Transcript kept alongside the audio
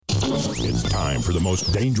It's time for the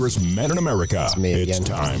most dangerous men in America. It's me again. It's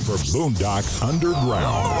time for Boondock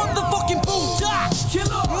Underground. Motherfucking Boondock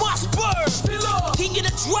Killer. Mossberg. King of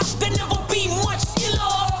the drop, there never be much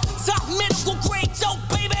killer. Top medical grade dope,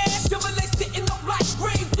 baby. Chevrolet sitting up like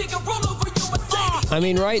grave digger. Roll over your Mercedes. I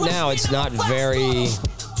mean, right now it's not very...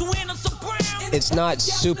 It's not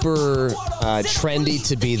super trendy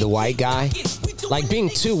to be the white guy. Like, being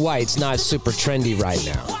too white's not super trendy right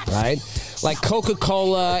now, right? Like,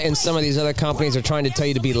 Coca-Cola and some of these other companies are trying to tell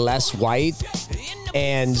you to be less white.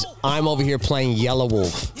 And I'm over here playing Yellow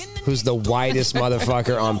Wolf, who's the whitest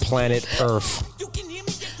motherfucker on planet Earth.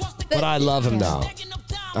 But I love him, though.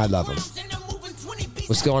 I love him.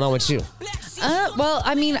 What's going on with you? Well,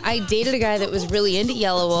 I mean, I dated a guy that was really into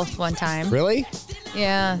Yellow Wolf one time. Really?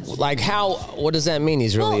 Yeah. Like, how, what does that mean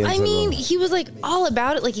he's really into I mean, them? he was like all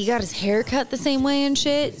about it. Like, he got his hair cut the same way and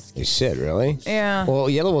shit. Shit, really? Yeah. Well,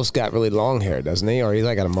 Yellow Wolf's got really long hair, doesn't he? Or he's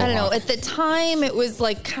like got a mohawk? I don't know. At the time, it was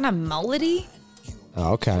like kind of mullety.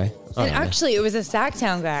 Oh, okay. All And right. actually, it was a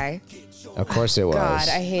Sacktown guy. Of course it was. God,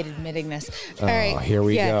 I hate admitting this. Oh, All right. here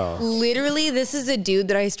we go. Literally, this is a dude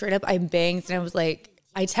that I banged, and I was like,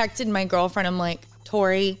 I texted my girlfriend. I'm like,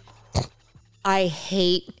 Tori, I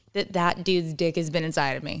hate that dude's dick has been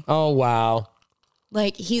inside of me. Oh, wow.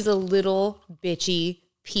 Like, he's a little bitchy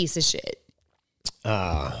piece of shit.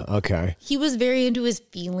 Okay. He was very into his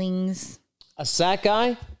feelings. A sack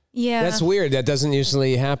guy? Yeah. That's weird. That doesn't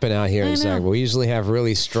usually happen out here in Sac. We usually have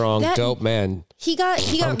really strong, dope men. He got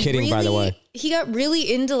I'm kidding, by the way. He got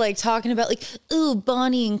really into like talking about like, ooh,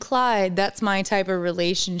 Bonnie and Clyde. That's my type of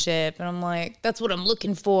relationship. And I'm like, that's what I'm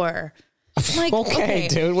looking for. I'm like, okay,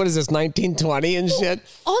 dude. What is this, 1920 and shit?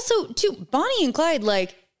 Also, too, Bonnie and Clyde,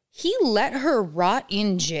 like, he let her rot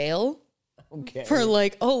in jail for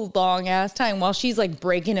like a long ass time while she's like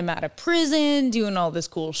breaking him out of prison, doing all this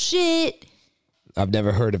cool shit. I've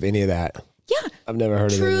never heard of any of that. Yeah. I've never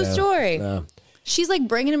heard of it. True story. No. She's like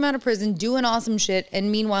bringing him out of prison, doing awesome shit.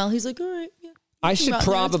 And meanwhile, he's like, all right, yeah. I should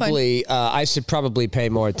probably pay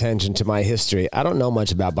more attention to my history. I don't know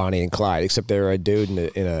much about Bonnie and Clyde except they were a dude and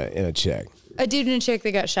a chick. A dude and a chick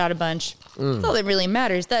that got shot a bunch. That's all that really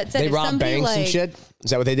matters. That said, They if robbed somebody, banks like, and shit? Is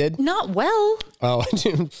that what they did? Not well. Oh,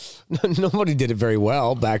 nobody did it very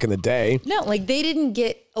well back in the day. No, like they didn't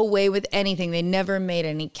get away with anything. They never made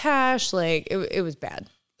any cash. Like it was bad.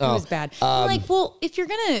 It was bad. I'm like, well, if you're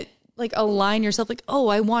gonna like align yourself, like, oh,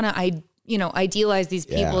 I want to, idealize these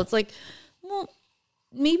people. Yeah. It's like, well,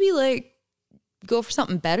 maybe like go for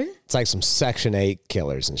something better. It's like some Section 8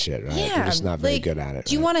 killers and shit, right? Yeah, They're just not very like, good at it.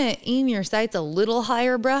 Do you want to aim your sights a little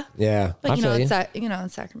higher, bruh? Yeah, But I you know, feel it's in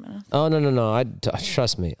Sacramento. Oh no!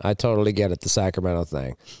 Trust me, I totally get it. The Sacramento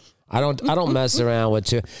thing. I don't mess around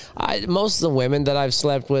with you. Most of the women that I've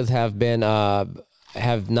slept with have been we're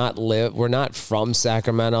not from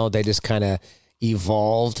Sacramento. They just kind of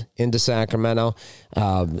evolved into Sacramento.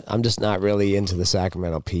 I'm just not really into the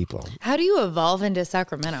Sacramento people. How do you evolve into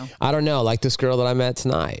Sacramento? I don't know. Like this girl that I met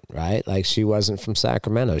tonight, right? Like she wasn't from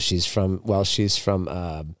Sacramento. She's from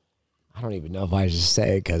I don't even know if I should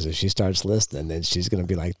say it because if she starts listening, then she's gonna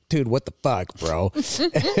be like, "Dude, what the fuck, bro?"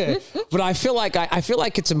 But I feel like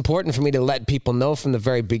it's important for me to let people know from the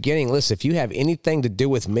very beginning. Listen, if you have anything to do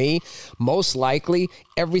with me, most likely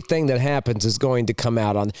everything that happens is going to come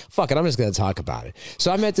out on. Fuck it, I'm just gonna talk about it.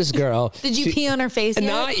 So I met this girl. Did you pee on her face yet?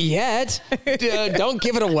 Not yet. Don't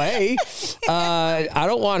give it away. I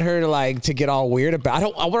don't want her to get all weird about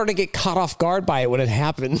it. I want her to get caught off guard by it when it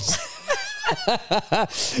happens.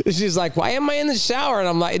 She's like, why am I in the shower? And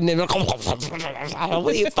I'm like, what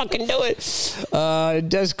are you fucking doing?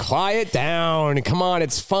 Just quiet down. Come on,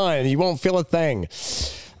 it's fun. You won't feel a thing.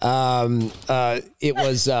 It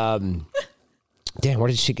was, damn, where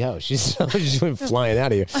did she go? She just went flying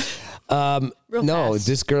out of here. No, fast.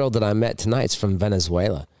 this girl that I met tonight's from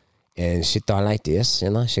Venezuela. And she thought like this, you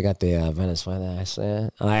know. She got the Venezuela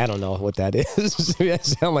accent. I don't know what that is. It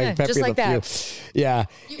sound like Pepe just like Le Pew. that. Yeah,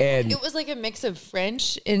 and It was like a mix of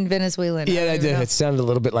French and Venezuelan. yeah, that did. It sounded a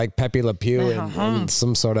little bit like Pepe Le Pew and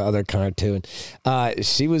some sort of other cartoon.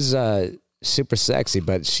 She was super sexy,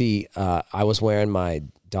 but I was wearing my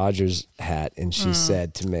Dodgers hat, and she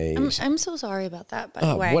said to me, I'm so sorry about that, by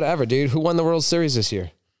the way. "Whatever, dude. Who won the World Series this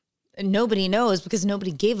year?" Nobody knows because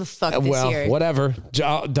nobody gave a fuck this year. Whatever.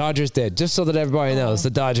 Dodgers did. Just so that everybody knows, the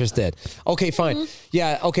Dodgers did. Okay, fine.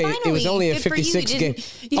 Yeah, okay. Finally, it was only a good for you. 56 game.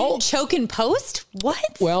 You didn't choke in post? What?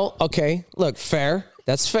 Well, okay. Look, fair.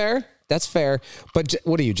 That's fair. That's fair. But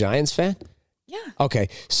what are you, Giants fan? Yeah. Okay.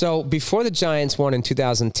 So before the Giants won in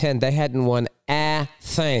 2010, they hadn't won a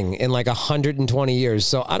thing in like 120 years.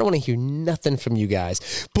 So I don't want to hear nothing from you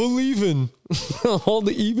guys. Believe in all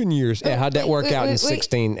the even years. Yeah, how'd that work out in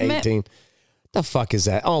 16, 18? The fuck is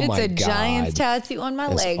that? Oh, my God. It's a Giants tattoo on my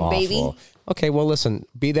leg, awful. baby. Okay, well, listen,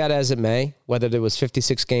 be that as it may, whether there was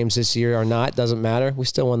 56 games this year or not, doesn't matter. We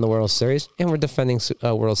still won the World Series, and we're defending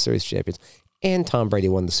World Series champions. And Tom Brady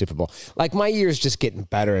won the Super Bowl. Like, my year's just getting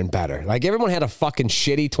better and better. Like, everyone had a fucking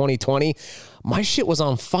shitty 2020. My shit was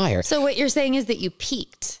on fire. So what you're saying is that you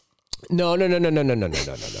peaked. No.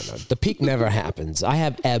 The peak never happens. I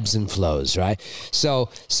have ebbs and flows, right? So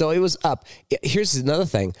it was up. Here's another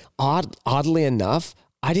thing. Oddly enough,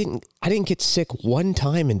 I didn't get sick one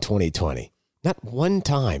time in 2020. Not one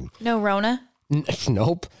time. No Rona?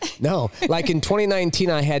 Nope. No. Like in 2019,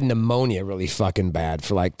 I had pneumonia really fucking bad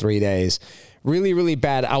for like 3 days. Really, really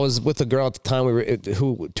bad. I was with a girl at the time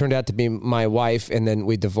who turned out to be my wife, and then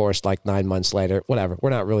we divorced like 9 months later. Whatever.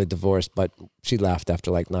 We're not really divorced, but she left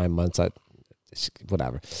after like 9 months.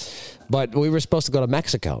 Whatever. But we were supposed to go to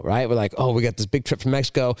Mexico, right? We're like, oh, we got this big trip from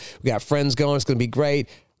Mexico. We got friends going. It's going to be great.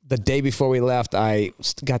 The day before we left, I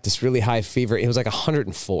got this really high fever. It was like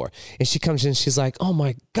 104. And she comes in, she's like, oh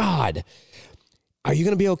my God, are you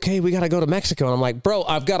going to be okay? We got to go to Mexico. And I'm like, bro,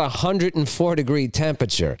 I've got 104-degree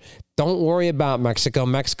temperature. Don't worry about Mexico.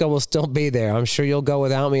 Mexico will still be there. I'm sure you'll go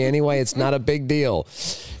without me anyway. It's not a big deal.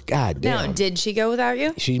 God damn. Now, did she go without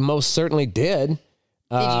you? She most certainly did.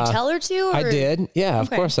 Did you tell her to? Or? I did. Yeah, of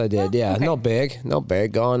course I did. Yeah, okay. No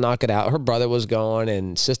big. Go and knock it out. Her brother was going,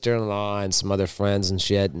 and sister-in-law and some other friends and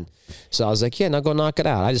shit. And so I was like, yeah, now go knock it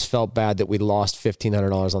out. I just felt bad that we lost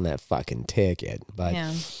 $1,500 on that fucking ticket. But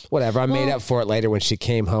whatever. I made up for it later when she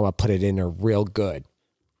came home. I put it in her real good.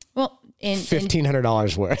 Well,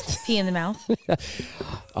 $1,500 worth. Pee in the mouth.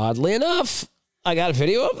 Oddly enough. I got a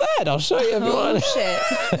video of that. I'll show you if you want.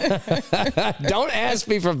 Shit. Don't ask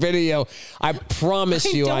me for video. I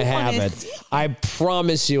promise you I have it. I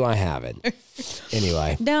promise you I have it.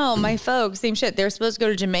 Anyway. No, my folks, same shit. They're supposed to go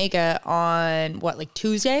to Jamaica on, like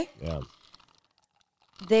Tuesday? Yeah.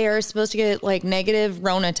 They are supposed to get, like, negative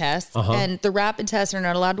Rona tests, and the rapid tests are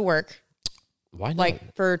not allowed to work. Why not?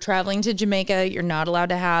 Like, for traveling to Jamaica, you're not allowed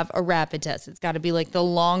to have a rapid test. It's got to be, like, the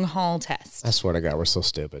long-haul test. I swear to God, we're so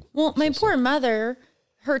stupid. Well, my poor mother,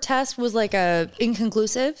 her test was, like,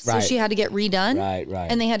 inconclusive, so she had to get redone. Right.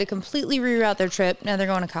 And they had to completely reroute their trip. Now they're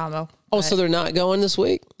going to Cabo. Oh, so they're not going this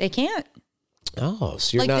week? They can't. Oh,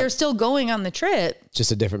 so you're like, they're still going on the trip.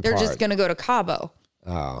 Just a different They're part. just going to go to Cabo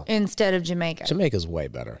instead of Jamaica. Jamaica's way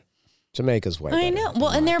better. Better. I know. Well,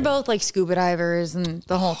 and they're both like scuba divers and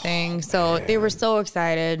the whole thing. So they were so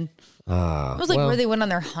excited. It was like where they went on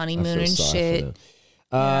their honeymoon and shit.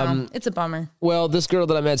 It's a bummer. Well, this girl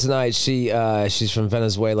that I met tonight, she's from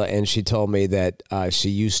Venezuela, and she told me that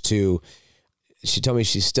she told me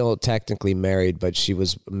she's still technically married, but she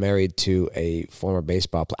was married to a former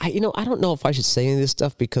baseball player. I don't know if I should say any of this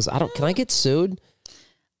stuff because can I get sued?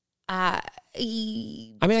 I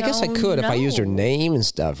guess I could if I used her name and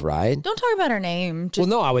stuff, right? Don't talk about her name. Just,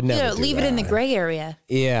 no, I would never do leave that. it in the gray area.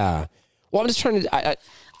 Yeah. Well, I'm just trying to... I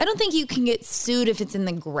don't think you can get sued if it's in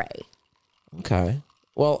the gray. Okay.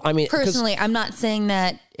 Well, I mean... Personally, I'm not saying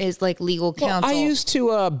that is like legal counsel. I used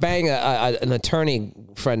to bang an attorney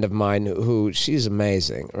friend of mine who she's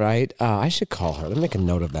amazing, right? I should call her. Let me make a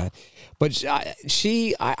note of that. But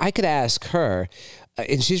I could ask her...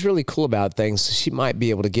 and she's really cool about things. She might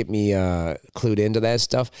be able to get me clued into that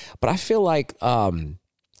stuff. But I feel like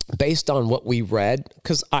based on what we read,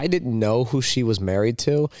 because I didn't know who she was married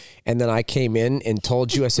to. And then I came in and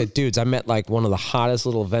told you, I said, dudes, I met like one of the hottest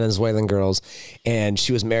little Venezuelan girls. And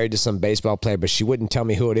she was married to some baseball player, but she wouldn't tell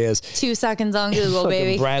me who it is. 2 seconds on Google,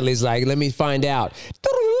 baby. Bradley's like, let me find out.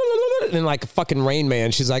 And like a fucking Rain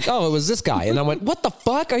Man, she's like, oh, it was this guy. And I went, what the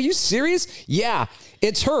fuck? Are you serious? Yeah,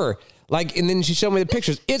 it's her. Like, and then she showed me the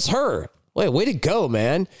pictures. It's her. Way to go,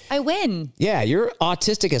 man. I win. Yeah, you're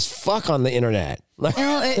autistic as fuck on the internet.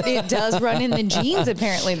 It does run in the genes,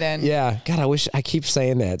 apparently, then. Yeah. God, I wish I keep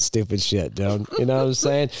saying that stupid shit, dude. You know what I'm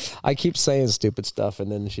saying? I keep saying stupid stuff,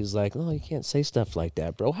 and then she's like, oh, you can't say stuff like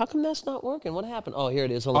that, bro. How come that's not working? What happened? Oh, here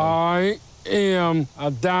it is. Hold on. I am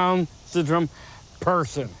a Down syndrome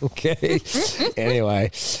person. Okay.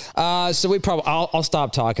 Anyway, so we probably I'll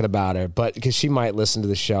stop talking about her, but because she might listen to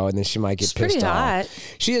the show and then she might get She's pissed pretty off.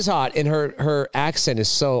 hot. She is hot, and her accent is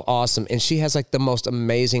so awesome, and she has like the most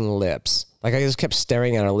amazing lips. Like I just kept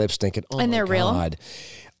staring at her lips, thinking, "Oh, and my they're God." real.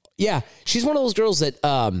 Yeah, she's one of those girls that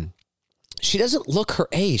she doesn't look her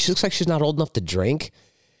age. She looks like she's not old enough to drink,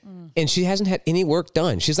 and she hasn't had any work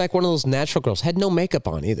done. She's like one of those natural girls. Had no makeup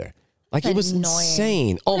on either. Like, it was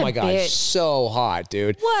insane. Oh, my God. So hot,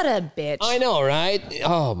 dude. What a bitch. I know, right?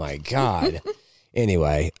 Oh, my God.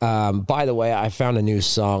 Anyway, by the way, I found a new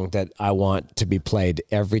song that I want to be played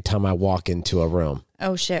every time I walk into a room.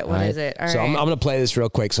 Oh, shit. What is it? All so right. I'm going to play this real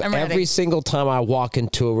quick. So every single time I walk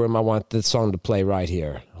into a room, I want this song to play right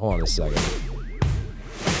here. Hold on a second.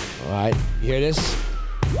 All right. You hear this?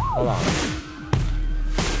 Hold on.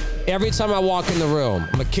 Every time I walk in the room,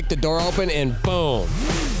 I'm going to kick the door open and boom.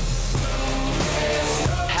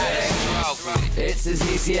 It's as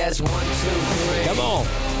easy as 1, 2, 3. Come on.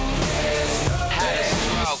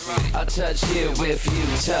 I'll touch you if you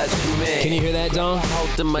touch me. Can you hear that, Dom?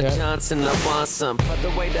 Holding my Johnson, I want some. Put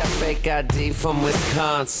away that fake ID from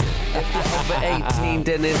Wisconsin. If you're over 18,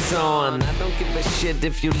 then it's on. I don't give a shit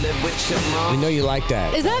if you live with your mom. We know you like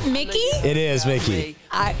that. Is that Mickey? It is, Mickey.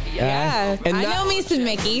 Yeah. And I know me some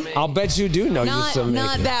Mickey. I'll bet you do know you some Mickey.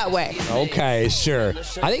 Not that way. Okay, sure.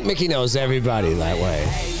 I think Mickey knows everybody that way.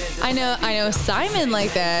 I know Simon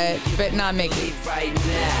like that, but not Mickey. Right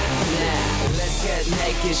now. Let's get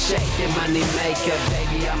naked, shaking money maker,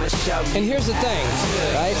 baby. I'ma show you. And here's the thing,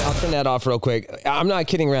 right? I'll turn that off real quick. I'm not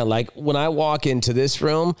kidding around. Like when I walk into this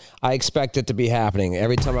room, I expect it to be happening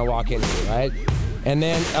every time I walk in here, right? And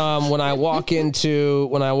then when I walk into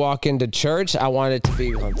church, I want it to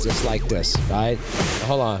be just like this, right?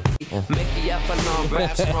 Hold on. Mickey up and on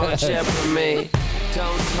raps, wrong chair for me.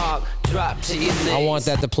 Don't talk, drop to your knees. I want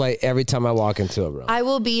that to play every time I walk into a room. I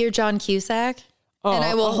will be your John Cusack, and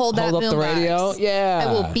I will hold up the radio. box. Yeah,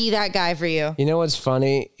 I will be that guy for you. You know what's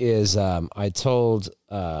funny is I told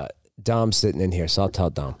Dom sitting in here, so I'll tell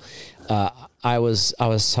Dom. I was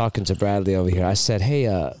talking to Bradley over here. I said,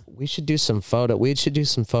 hey, we should do some photo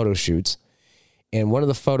shoots. And one of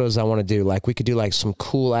the photos I want to do, like we could do like some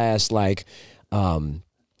cool ass like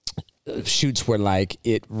shoots where like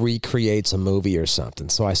it recreates a movie or something.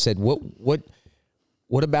 So I said, what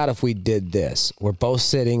about if we did this? We're both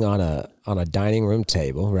sitting on a dining room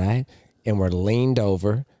table, right? And we're leaned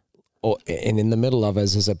over, and in the middle of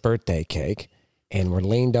us is a birthday cake, and we're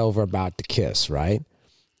leaned over about to kiss, right?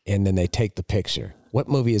 And then they take the picture. What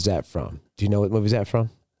movie is that from? Do you know what movie is that from?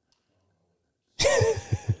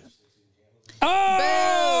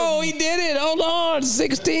 Oh, he did it. Hold on.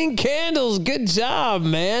 16 Candles. Good job,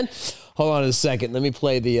 man. Hold on a second. Let me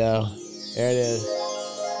play the, there it is.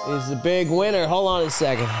 He's the big winner. Hold on a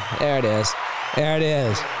second. There it is. There it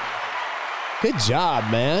is. Good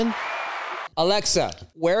job, man. Alexa,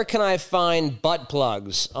 where can I find butt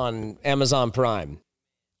plugs on Amazon Prime?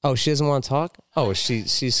 Oh, she doesn't want to talk? Oh,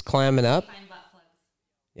 she's clamming up?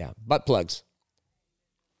 Yeah, butt plugs.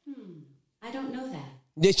 I don't know that.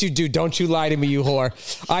 Yes, you do. Don't you lie to me, you whore.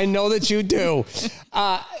 I know that you do.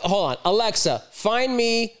 Hold on. Alexa, find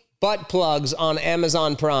me butt plugs on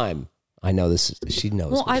Amazon Prime. I know this. She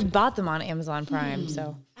knows. Well, I bought them on Amazon Prime,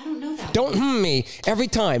 so. I don't know that. Don't me every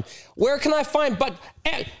time. Where can I find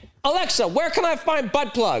Alexa, where can I find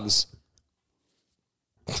butt plugs?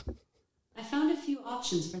 I found a few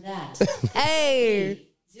options for that. Hey.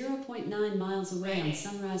 0.9 miles away on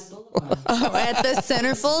Sunrise Boulevard. Oh, at the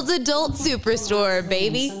Centerfolds Adult Superstore,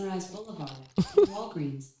 baby. Sunrise Boulevard. In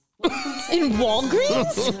Walgreens. In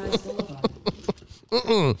Walgreens? Sunrise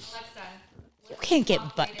Boulevard. You can't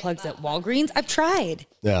get butt plugs at Walgreens. I've tried.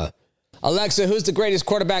 Yeah. Alexa, who's the greatest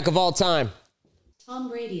quarterback of all time? Tom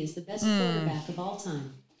Brady is the best quarterback of all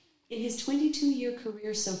time. In his 22-year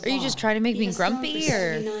career so far. Are you just trying to make me grumpy,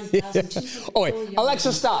 or? Oh, wait.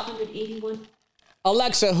 Alexa, stop.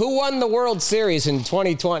 Alexa, who won the World Series in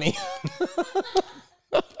 2020?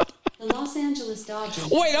 The Los Angeles Dodgers.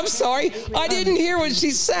 Wait, I'm sorry. I didn't hear what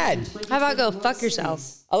she said. How about go fuck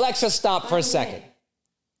yourself? Alexa, stop for a second.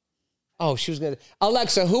 Oh, she was going to.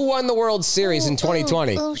 Alexa, who won the World Series in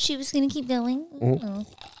 2020? Oh, she was going to keep going. Mm-hmm.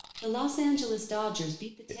 The Los Angeles Dodgers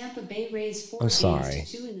beat the Tampa Bay Rays 4 I'm sorry.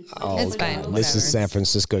 games to 2 in the It's fine. This is San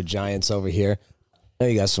Francisco Giants over here. Oh,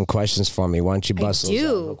 you got some questions for me. Why don't you bust those out?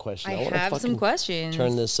 No Do. question. I wanna have some fucking questions.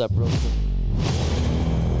 Turn this up real quick.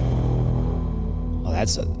 Oh,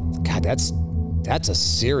 that's a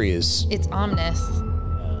serious. It's ominous.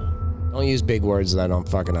 Don't use big words that I don't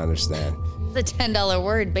fucking understand. It's a $10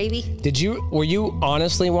 word, baby. Were you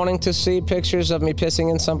honestly wanting to see pictures of me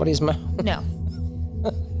pissing in somebody's mouth? No.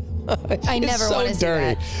 I never want to see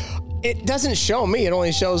that. It doesn't show me. It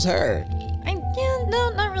only shows her. No,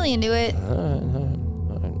 not really into it. All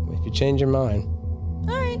right. If you change your mind.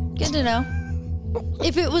 All right, good to know.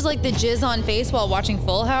 If it was like the jizz on face while watching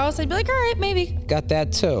Full House, I'd be like, all right, maybe. Got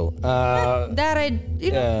that too. That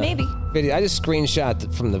maybe. Video. I just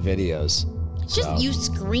screenshot from the videos. Just you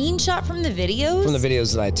screenshot from the videos? From the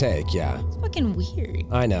videos that I take, yeah. It's fucking weird.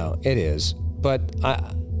 I know it is, but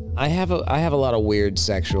I have a lot of weird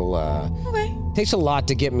sexual. Okay. Takes a lot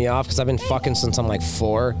to get me off because I've been fucking since I'm like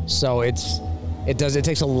 4, so it's. It does. It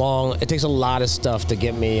takes a lot of stuff to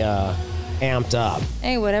get me amped up.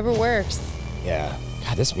 Hey, whatever works. Yeah.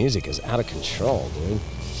 God, this music is out of control, dude.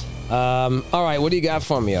 All right, what do you got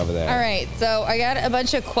for me over there? All right, so I got a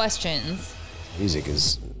bunch of questions. Music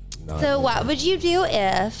is not. So what would you do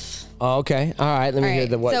if... Oh, okay. All right, let me hear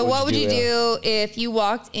the what. So what would you do if you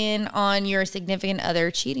walked in on your significant other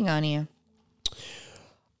cheating on you?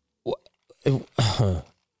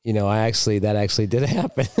 You know, that actually did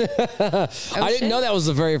happen. I didn't know that was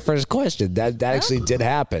the very first question. That actually did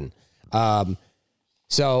happen.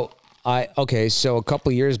 So a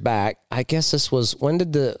couple years back, I guess this was when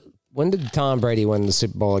did Tom Brady win the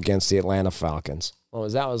Super Bowl against the Atlanta Falcons? Well,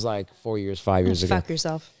 that was like 5 years ago. Fuck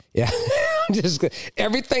yourself. Yeah. Just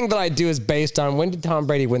everything that I do is based on when did Tom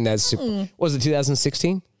Brady win that Super Bowl? Was it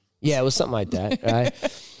 2016? Yeah, it was something like that, right?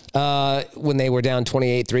 When they were down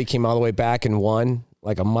 28-3, came all the way back and won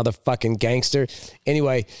like a motherfucking gangster.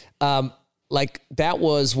 Anyway, like that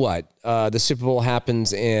was what? The Super Bowl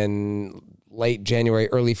happens in late January,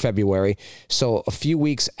 early February. So a few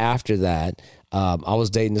weeks after that, I was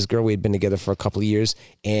dating this girl. We had been together for a couple of years,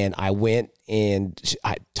 and I went and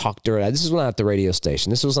I talked to her. This is when I was at the radio station.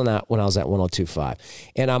 This was when I was at 102.5.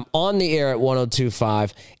 And I'm on the air at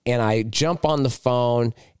 102.5, and I jump on the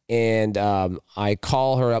phone, and I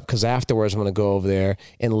call her up because afterwards I'm going to go over there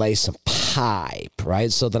and lay some pipe,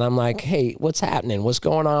 right? So then I'm like, hey, what's happening? What's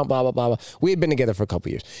going on? Blah, blah, blah, blah. We had been together for a couple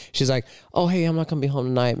of years. She's like, oh, hey, I'm not going to be home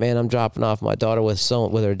tonight, man. I'm dropping off my daughter with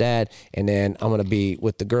her dad, and then I'm going to be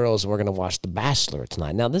with the girls, and we're going to watch The Bachelor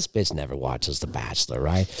tonight. Now, this bitch never watches The Bachelor,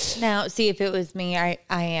 right? Now, see, if it was me, I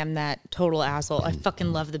am that total asshole. I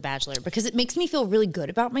fucking love The Bachelor because it makes me feel really good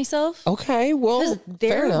about myself. Okay, well,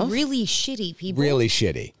 fair enough. They're really shitty people. Really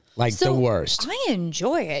shitty. Like the worst. I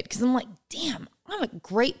enjoy it because I'm like, damn, I'm a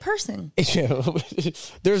great person.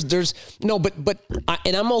 there's no, but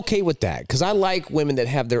and I'm okay with that because I like women that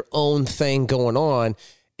have their own thing going on,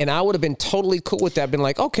 and I would have been totally cool with that. Been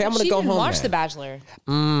like, okay, I'm gonna go home. She didn't watch The Bachelor.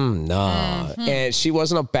 No, and she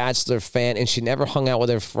wasn't a Bachelor fan, and she never hung out with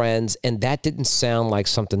her friends, and that didn't sound like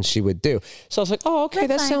something she would do. So I was like, oh, okay,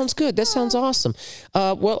 that sounds good. That sounds awesome.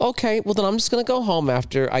 Well, okay, well then I'm just gonna go home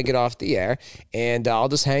after I get off the air, and I'll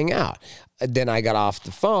just hang out. Then I got off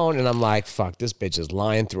the phone and I'm like, fuck, this bitch is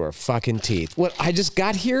lying through her fucking teeth. What, I just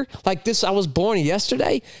got here? Like this, I was born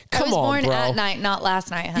yesterday? Come on, bro. I was born at night, not last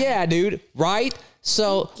night, huh? Yeah, dude, right?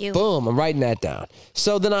 So, boom, I'm writing that down.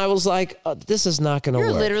 So then I was like, this is not going to work.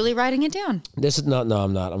 You're literally writing it down. This is not, no,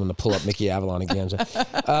 I'm not. I'm going to pull up Mickey Avalon again.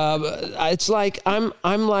 It's like, I'm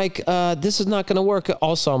like, this is not going to work.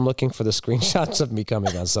 Also, I'm looking for the screenshots of me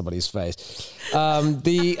coming on somebody's face.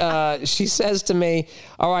 She says to me,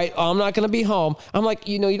 all right, I'm not going to be home. I'm like,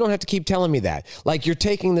 you don't have to keep telling me that. Like, you're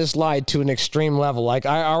taking this lie to an extreme level. Like,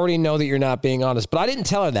 I already know that you're not being honest, but I didn't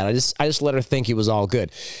tell her that. I just let her think it was all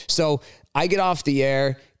good. So I get off the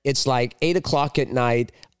air. It's like 8:00 at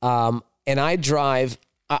night. And I drive.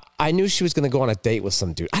 I knew she was going to go on a date with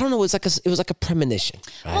some dude. I don't know. It was like a premonition.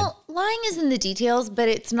 Right? Well, lying is in the details, but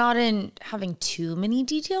it's not in having too many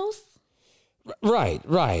details. Right.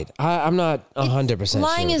 I'm not 100% sure.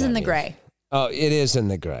 Lying is in the gray. Oh, it is in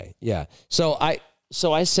the gray. Yeah. So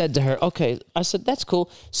I said to her, okay, I said, that's cool.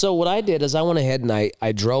 So what I did is I went ahead and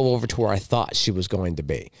I drove over to where I thought she was going to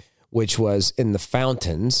be, which was in the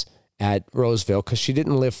fountains at Roseville, because she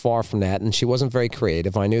didn't live far from that, and she wasn't very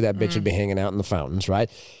creative. I knew that bitch would be hanging out in the fountains, right?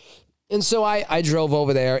 And so I drove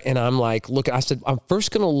over there, and I'm like, I said, I'm first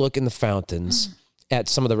going to look in the fountains at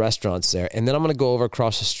some of the restaurants there, and then I'm going to go over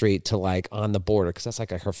across the street to like on the border, because that's like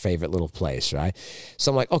her favorite little place, right?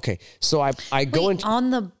 So I'm like, okay. So I go into on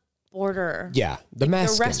the border. Yeah, the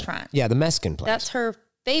Mexican. The restaurant. Yeah, the Mexican place. That's her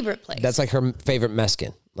favorite place. That's like her favorite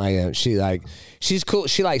Mexican. Like she's cool.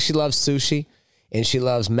 She loves sushi. And she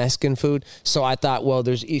loves Mexican food. So I thought, well,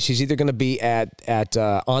 she's either going to be at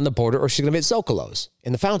on the border or she's going to be at Zocalo's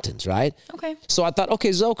in the fountains, right? Okay. So I thought, okay,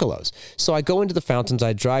 Zocalo's. So I go into the fountains.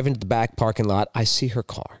 I drive into the back parking lot. I see her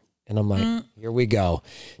car. And I'm like, here we go.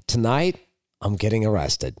 Tonight, I'm getting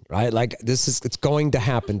arrested, right? Like it's going to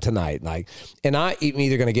happen tonight. Like, and I'm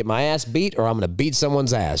either going to get my ass beat or I'm going to beat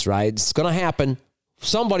someone's ass, right? It's going to happen.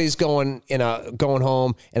 Somebody's going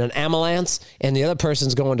home in an ambulance, and the other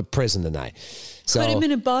person's going to prison tonight. So, put him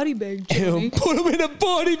in a body bag, Johnny. Put him in a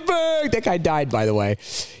body bag. That guy died, by the way.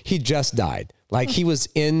 He just died. Like, he was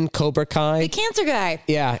in Cobra Kai. The cancer guy.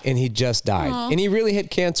 Yeah, and he just died. Aww. And he really had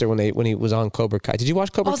cancer when he was on Cobra Kai. Did you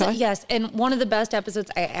watch Cobra Kai? Yes, and one of the best episodes,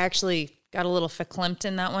 I actually got a little verklempt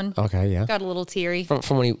in that one. Okay, yeah. Got a little teary. From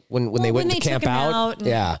when they went to camp out.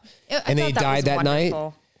 Yeah. And they died that night.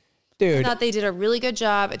 Dude. I thought they did a really good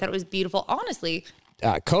job. I thought it was beautiful. Honestly,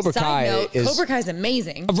 Cobra Kai Cobra Kai is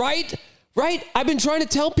amazing. Right? Right? I've been trying to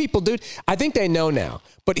tell people, dude. I think they know now.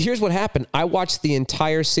 But here's what happened. I watched the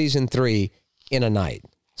entire season 3 in a night.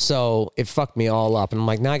 So it fucked me all up. And I'm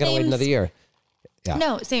like, now I got to wait another year. Yeah.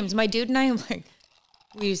 No, same. So my dude and I, like,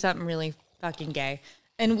 we do something really fucking gay.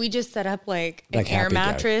 And we just set up, like an air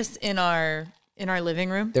mattress in our living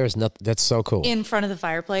room. There's nothing. That's so cool. In front of the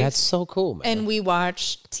fireplace. That's so cool, man. And we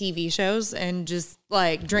watch TV shows and just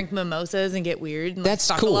like drink mimosas and get weird and that's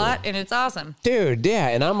like, cool. a lot, and it's awesome, dude. Yeah,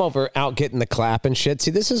 and I'm out getting the clap and shit.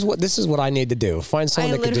 See, this is what I need to do. Find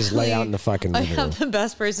someone that could just lay out in the fucking living room. I have the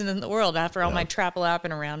best person in the world after all my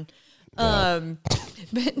trap-a-lapping around.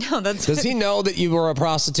 But no, that's. Does he know that you were a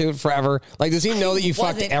prostitute forever? Like, does he know that you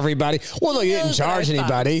fucked everybody? Well, no, you didn't charge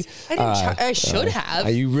anybody. I should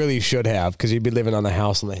have. You really should have, because you'd be living on the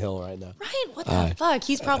house on the hill right now. Right? What the fuck?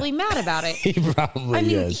 He's probably mad about it. He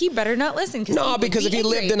probably is. He better not listen. No, because if he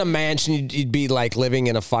lived in a mansion, you'd be like living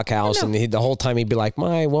in a fuck house, and the whole time he'd be like,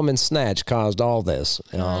 "My woman snatch caused all this."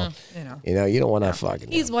 You don't want to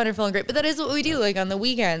fucking. He's wonderful and great, but that is what we do. Like on the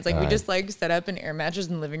weekends, like we just like set up an air mattress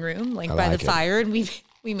in the living room, like by the fire, and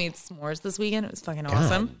we made s'mores this weekend. It was fucking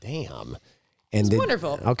awesome. Damn. And it's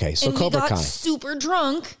wonderful. Okay, so and Cobra Kai. We got super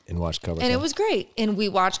drunk. And watched Cobra Kai. And it was great. And we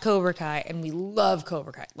watched Cobra Kai, and we love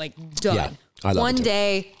Cobra Kai. Like, done. Yeah, I love it too. One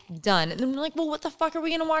day, done. And then we're like, well, what the fuck are we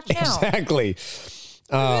going to watch now? Exactly.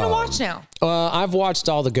 What are we going to watch now? I've watched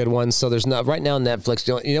all the good ones. So there's not right now on Netflix.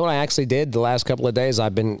 You know what I actually did the last couple of days?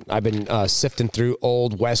 I've been sifting through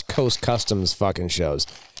old West Coast Customs fucking shows.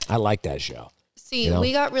 I like that show. See,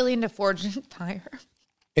 we got really into Forged in Fire.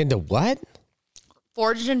 Into what?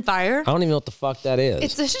 Forged in Fire. I don't even know what the fuck that is.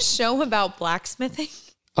 It's a show about blacksmithing.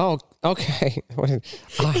 Oh, okay.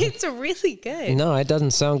 It's really good. No, it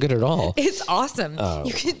doesn't sound good at all. It's awesome.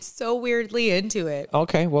 You get so weirdly into it.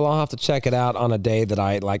 Okay, well, I'll have to check it out on a day that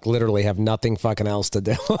I like literally have nothing fucking else to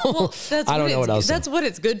do. Well, I don't know what else. That's what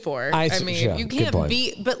it's good for. I mean, you can't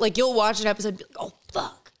but like you'll watch an episode and be like, oh,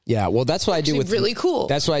 fuck. Yeah, well, that's what I do with really cool.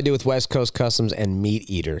 That's what I do with West Coast Customs and Meat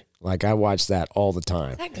Eater. Like, I watch that all the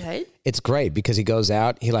time. Is that good? It's great because he goes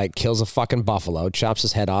out, he like kills a fucking buffalo, chops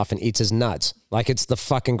his head off, and eats his nuts. Like, it's the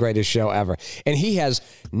fucking greatest show ever. And he has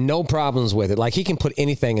no problems with it. Like, he can put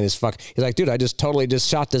anything in his he's like, dude, I just totally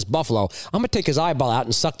shot this buffalo. I'm going to take his eyeball out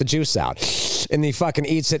and suck the juice out. And he fucking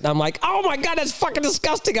eats it. And I'm like, oh my God, that's fucking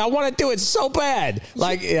disgusting. I want to do it so bad.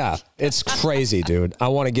 Like, yeah, it's crazy, dude. I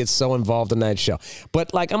want to get so involved in that show.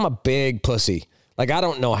 But like, I'm a big pussy. Like, I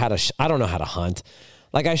don't know how to hunt.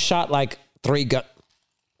 Like, I shot like 3 guns.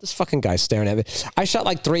 This fucking guy's staring at me. I shot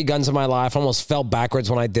like 3 guns in my life. Almost fell backwards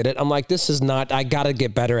when I did it. I'm like, this is not, I got to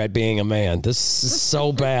get better at being a man. This is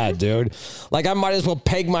so bad, dude. Like, I might as well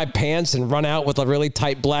peg my pants and run out with a really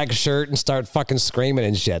tight black shirt and start fucking screaming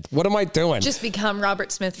and shit. What am I doing? Just become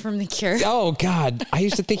Robert Smith from The Cure. Oh, God. I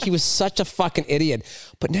used to think he was such a fucking idiot.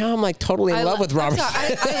 But now I'm like totally in love with Robert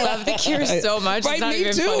Smith. I love The Cure so much. Right, it's not me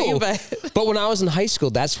even too. Funny, but when I was in high school,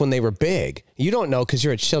 that's when they were big. You don't know because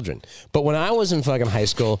you're a children. But when I was in fucking high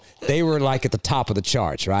school, they were like at the top of the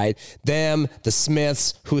charts, right? Them, the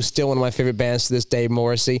Smiths, who's still one of my favorite bands to this day,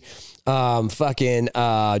 Morrissey,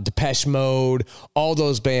 Depeche Mode, all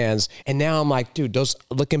those bands. And now I'm like, dude, those,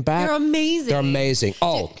 looking back, they're amazing. They're amazing.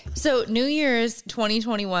 Oh. So New Year's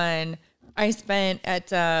 2021, I spent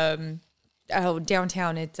at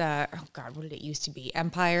downtown. It's oh God, what did it used to be?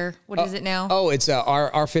 Empire. What is it now? Oh, it's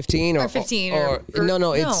R15 or R15 or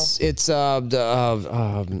no. It's do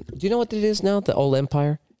you know what it is now? The old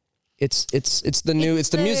Empire. It's the new. It's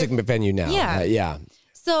the music venue now. Yeah. Yeah.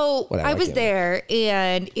 So I was there,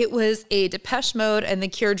 and it was a Depeche Mode and the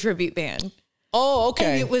Cure tribute band. Oh,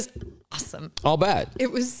 okay. And it was awesome. All bad.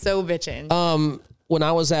 It was so bitchin'. When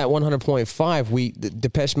I was at 100.5,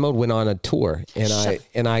 Depeche Mode went on a tour,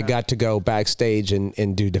 and I got to go backstage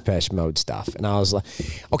and do Depeche Mode stuff. And I was like,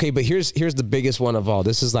 okay, but here's the biggest one of all.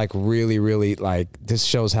 This is like really, really like, this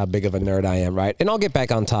shows how big of a nerd I am, right? And I'll get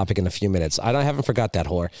back on topic in a few minutes. I haven't forgot that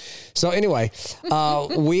whore. So anyway,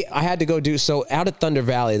 I had to go so out at Thunder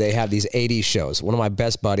Valley, they have these 80s shows. One of my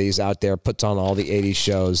best buddies out there puts on all the 80s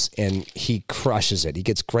shows, and he crushes it. He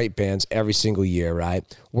gets great bands every single year, right?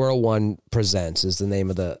 World One Presents is the name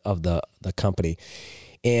of the company.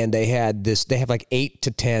 And they have like 8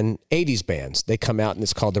 to 10 80s bands. They come out and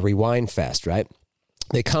it's called the Rewind Fest, right?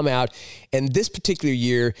 They come out, and this particular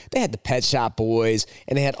year, they had the Pet Shop Boys,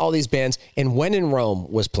 and they had all these bands, and When in Rome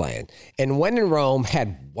was playing. And When in Rome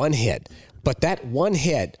had one hit, but that one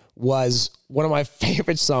hit was one of my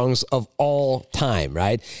favorite songs of all time,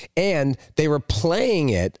 right? And they were playing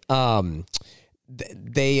it,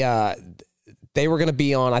 they were going to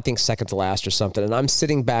be on, I think, second to last or something. And I'm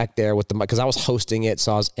sitting back there with because I was hosting it,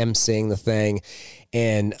 so I was emceeing the thing.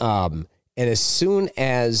 And as soon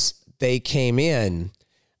as they came in.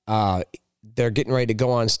 They're getting ready to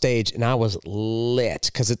go on stage, and I was lit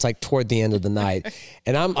because it's like toward the end of the night.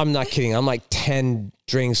 And I'm not kidding. I'm like 10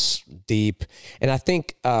 drinks deep. And I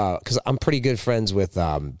think because I'm pretty good friends with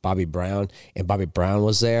Bobby Brown, and Bobby Brown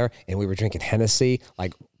was there, and we were drinking Hennessy,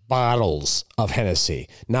 like bottles of Hennessy,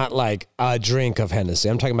 not like a drink of Hennessy.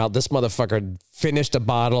 I'm talking about this motherfucker finished a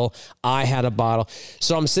bottle. I had a bottle.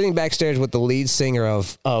 So I'm sitting backstage with the lead singer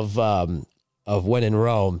of When in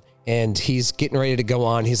Rome. And he's getting ready to go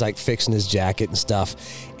on. He's like fixing his jacket and stuff.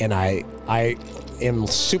 And I am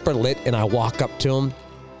super lit. And I walk up to him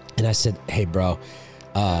and I said, "Hey, bro,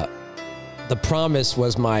 The Promise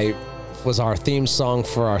was our theme song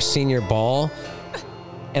for our senior ball.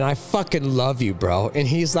 And I fucking love you, bro." And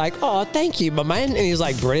he's like, "Oh, thank you, my man." And he's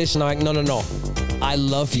like British. And I'm like, no. I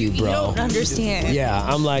love you, bro. You don't understand. Yeah.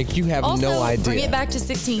 I'm like, you have also, no idea. Bring it back to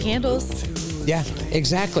 16 Candles. Yeah,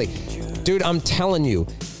 exactly. Dude, I'm telling you.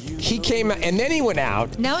 He came out, and then he went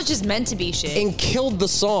out. Now it's just meant to be shit. And killed the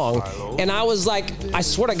song. And I was like, I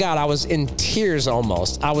swear to God, I was in tears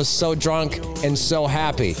almost. I was so drunk and so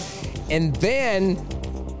happy. And then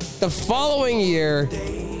the following year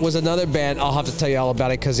was another band. I'll have to tell you all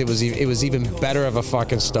about it because it was even better of a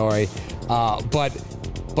fucking story. But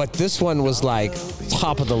this one was like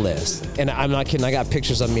top of the list. And I'm not kidding. I got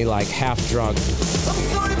pictures of me like half drunk.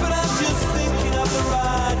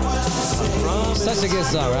 Such a good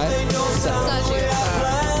song, right? Such a good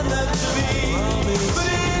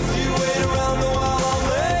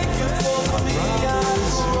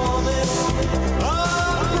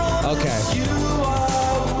Okay.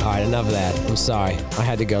 All right, enough of that. I'm sorry. I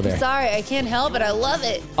had to go there. Sorry, I can't help it. I love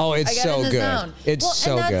it. Oh, it's I got so in the good. zone. It's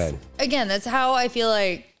so good. Again, that's how I feel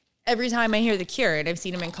like every time I hear The Cure, and I've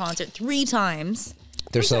seen them in concert 3 times.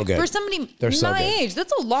 They're so good. For somebody They're so my good. age,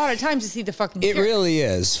 that's a lot of times to see the fucking It Cure. really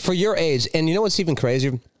is. For your age. And you know what's even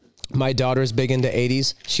crazier? My daughter is big into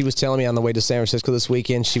 80s. She was telling me on the way to San Francisco this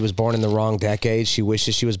weekend, she was born in the wrong decade. She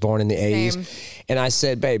wishes she was born in the 80s. Same. And I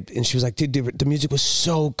said, babe, and she was like, dude, the music was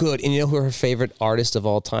so good. And you know who her favorite artist of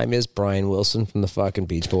all time is? Brian Wilson from the fucking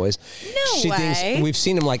Beach Boys. No way. Thinks, we've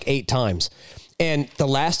seen him like 8 times. And the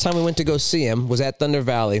last time we went to go see him was at Thunder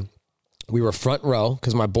Valley. We were front row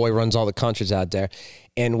because my boy runs all the concerts out there.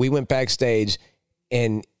 And we went backstage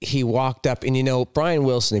and he walked up. And you know, Brian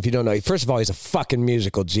Wilson, if you don't know, first of all, he's a fucking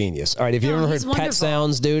musical genius. All right. If you ever heard Pet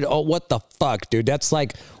Sounds, dude, oh, what the fuck, dude? That's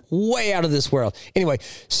like way out of this world. Anyway,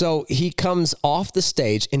 so he comes off the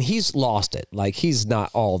stage and he's lost it. Like he's not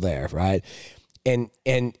all there. Right. And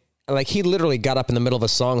like he literally got up in the middle of a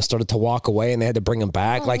song and started to walk away and they had to bring him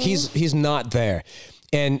back. Like he's not there.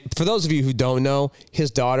 And for those of you who don't know,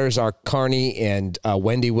 his daughters are Carney and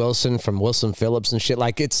Wendy Wilson from Wilson Phillips and shit.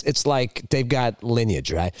 Like it's like they've got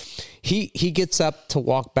lineage, right? He gets up to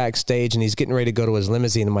walk backstage and he's getting ready to go to his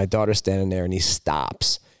limousine and my daughter's standing there and he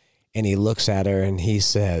stops and he looks at her and he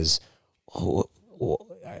says, "Oh,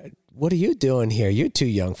 what are you doing here? You're too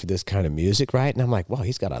young for this kind of music, right?" And I'm like, "Wow,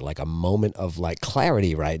 he's got a moment of like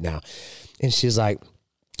clarity right now." And she's like,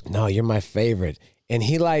 "No, you're my favorite." And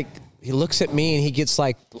he looks at me and he gets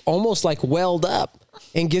like almost like welled up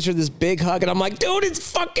and gives her this big hug. And I'm like, dude,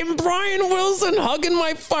 it's fucking Brian Wilson hugging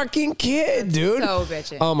my fucking kid, dude. So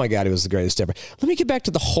bitchin'. Oh my God, it was the greatest ever. Let me get back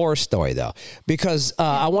to the horse story though, because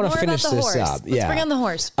I want to finish this horse. up. Let's bring on the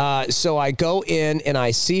horse. So I go in and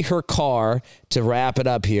I see her car to wrap it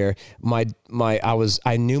up here.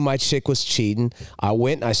 I knew my chick was cheating. I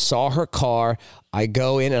went and I saw her car. I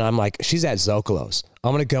go in and I'm like, she's at Zocalo's.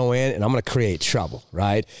 I'm going to go in and I'm going to create trouble,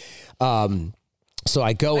 right? So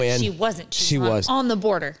I go in. She wasn't. She was on the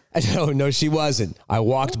border. No, she wasn't. I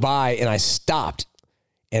walked by and I stopped,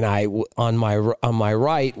 and on my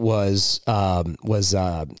right was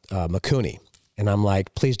Makuni, and I'm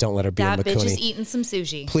like, please don't let her be a Makuni. That bitch is eating some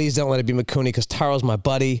sushi. Please don't let it be Makuni because Taro's my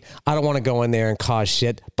buddy. I don't want to go in there and cause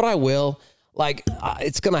shit, but I will. Like,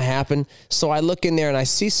 it's going to happen. So I look in there and I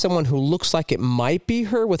see someone who looks like it might be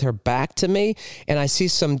her with her back to me. And I see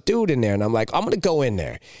some dude in there and I'm like, I'm going to go in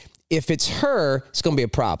there. If it's her, it's going to be a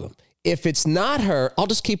problem. If it's not her, I'll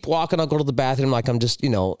just keep walking. I'll go to the bathroom like I'm just,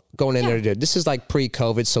 going in there to do it. This is like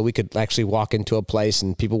pre-COVID, so we could actually walk into a place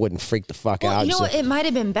and people wouldn't freak the fuck out. You know what? It might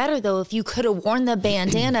have been better, though, if you could have worn the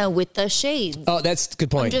bandana with the shades. Oh, that's a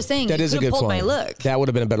good point. I'm just saying, that is a good point. My look. That would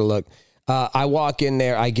have been a better look. I walk in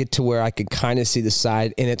there. I get to where I could kind of see the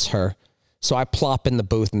side, and it's her. So I plop in the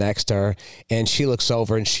booth next to her, and she looks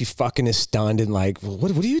over, and she fucking is stunned and like, what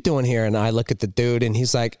are you doing here? And I look at the dude, and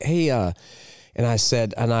he's like, hey, and I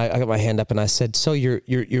said, and I got my hand up, and I said, so you're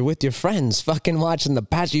with your friends, fucking watching The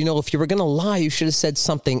Bachelor. If you were gonna lie, you should have said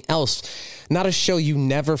something else, not a show you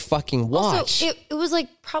never fucking watch. Also, it was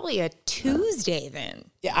like probably a Tuesday then.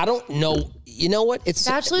 Yeah, I don't know. You know what?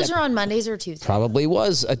 Bachelors are on Mondays or Tuesdays. Probably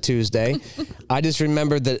was a Tuesday. I just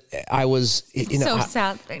remember that I was,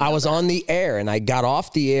 sad. I was on the air and I got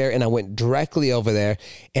off the air and I went directly over there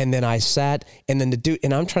and then I sat and then the dude,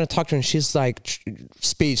 and I'm trying to talk to her and she's like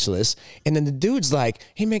speechless. And then the dude's like,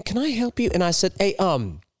 hey man, can I help you? And I said, hey,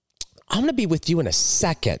 I'm going to be with you in a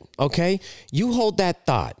second, okay? You hold that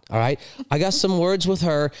thought, all right? I got some words with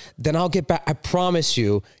her, then I'll get back. I promise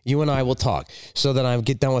you, you and I will talk. So then I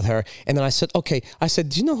get done with her. And then I said, okay. I said,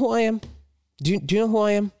 do you know who I am? Do you know who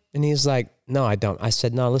I am? And he's like, no, I don't. I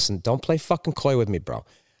said, no, listen, don't play fucking coy with me, bro.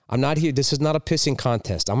 I'm not here. This is not a pissing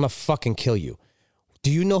contest. I'm going to fucking kill you. Do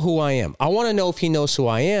you know who I am? I want to know if he knows who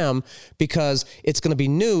I am because it's going to be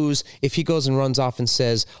news if he goes and runs off and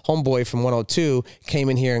says, homeboy from 102 came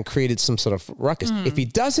in here and created some sort of ruckus. If he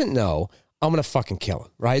doesn't know, I'm going to fucking kill him,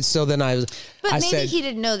 right? So then I maybe he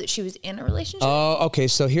didn't know that she was in a relationship. Oh, okay.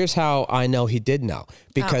 So here's how I know he did know.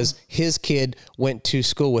 Because his kid went to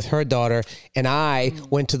school with her daughter, and I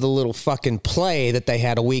went to the little fucking play that they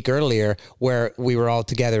had a week earlier where we were all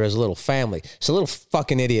together as a little family. So little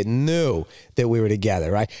fucking idiot knew that we were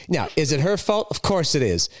together, right? Now, is it her fault? Of course it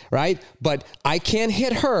is, right? But I can't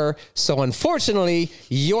hit her, so unfortunately,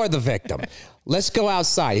 you're the victim. Let's go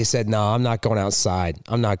outside. He said, no, I'm not going outside.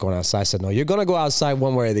 I'm not going outside. I said, no, you're going to go outside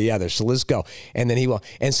one way or the other. So let's go. And then he will.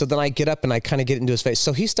 And so then I get up and I kind of get into his face.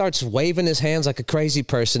 So he starts waving his hands like a crazy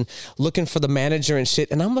person, looking for the manager and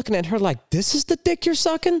shit. And I'm looking at her like, this is the dick you're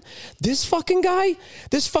sucking? This fucking guy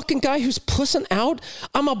who's pussing out?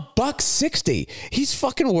 I'm $160. He's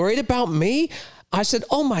fucking worried about me? I said,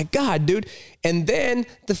 oh my God, dude. And then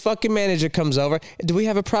the fucking manager comes over. Do we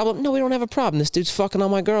have a problem? No, we don't have a problem. This dude's fucking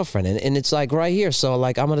on my girlfriend. And it's like right here. So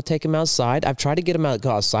like, I'm going to take him outside. I've tried to get him out,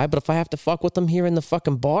 go outside, but if I have to fuck with him here in the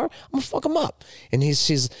fucking bar, I'm going to fuck him up. And he's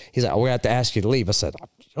like, we're going to have to ask you to leave. I said,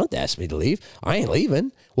 you don't have to ask me to leave. I ain't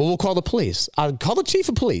leaving. Well, we'll call the police. I'll call the chief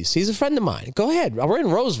of police. He's a friend of mine. Go ahead. We're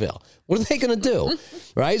in Roseville. What are they going to do?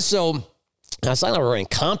 Right? So it's not like we're in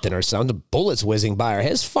Compton or something. The bullets whizzing by our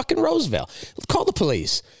heads. Fucking Roseville. Call the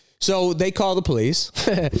police. So they call the police,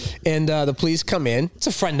 and the police come in. It's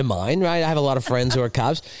a friend of mine, right? I have a lot of friends who are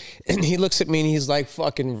cops. And he looks at me, and he's like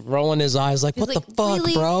fucking rolling his eyes like, what the fuck,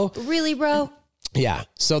 really, bro? Really, bro? Yeah.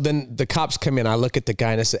 So then the cops come in. I look at the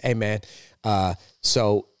guy, and I say, hey, man,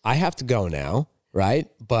 so I have to go now, right?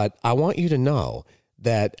 But I want you to know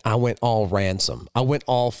that I went all Ransom. I went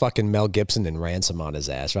all fucking Mel Gibson and Ransom on his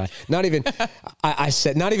ass, right? Not even, I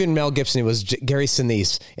said, not even Mel Gibson. It was Gary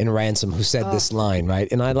Sinise in Ransom who said this line,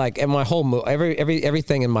 right? And I like, and my whole,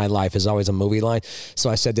 everything in my life is always a movie line. So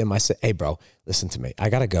I said to him, I said, hey bro, listen to me. I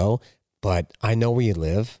got to go, but I know where you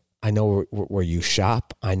live. I know where you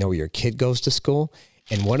shop. I know where your kid goes to school.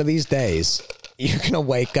 And one of these days, you're going to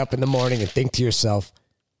wake up in the morning and think to yourself,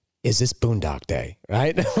 is this Boondock Day,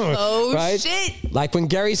 right? Oh, right? shit. Like when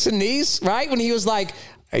Gary Sinise, right? When he was like,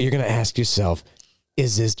 you're going to ask yourself,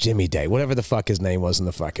 is this Jimmy Day? Whatever the fuck his name was in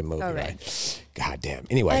the fucking movie, right? God damn.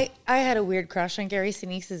 Anyway. I had a weird crush on Gary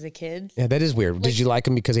Sinise as a kid. Yeah, that is weird. Did you like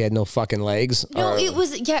him because he had no fucking legs? No, it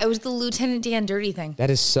was the Lieutenant Dan Dirty thing.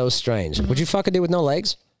 That is so strange. Mm-hmm. Would you fuck a dude with no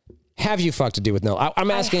legs? Have you fucked a dude with no?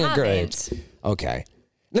 I'm asking a girl. Okay.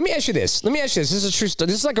 Let me ask you this. This is a true story.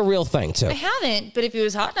 This is like a real thing, too. I haven't, but if he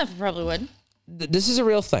was hot enough, I probably would. This is a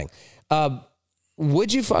real thing.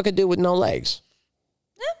 Would you fuck a dude with no legs?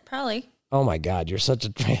 Yeah, probably. Oh, my God. You're such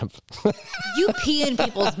a tramp. You pee in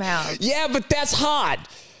people's mouths. Yeah, but that's hot.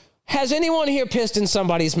 Has anyone here pissed in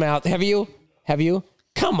somebody's mouth? Have you?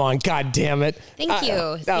 Come on, God damn it. Thank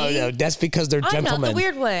you. No, that's because they're gentlemen. I'm not the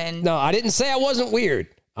weird one. No, I didn't say I wasn't weird.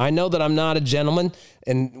 I know that I'm not a gentleman,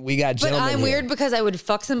 and we got gentlemen. But I'm weird because I would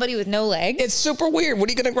fuck somebody with no legs. It's super weird. What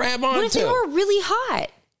are you going to grab on to? What if they were really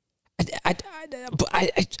hot?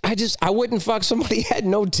 I wouldn't fuck somebody who had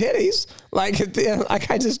no titties.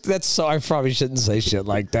 I probably shouldn't say shit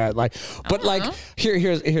like that.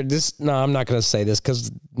 Here's this. No, I'm not going to say this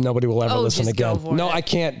because nobody will ever listen again. No, I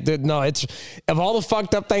can't. No, it's of all the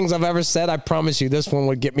fucked up things I've ever said, I promise you this one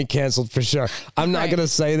would get me canceled for sure. I'm not going to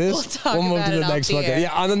say this. We'll move to the next one.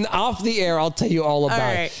 Yeah, off the air, I'll tell you all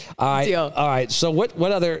about it. All right. Deal. All right. So what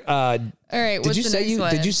other all right, did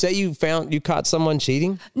you say you caught someone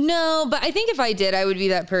cheating? No, but I think if I did, I would be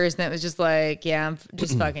that person that was just like, yeah, I'm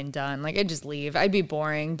just fucking done. Like, I'd just leave. I'd be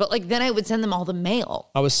boring. But like, then I would send them all the mail.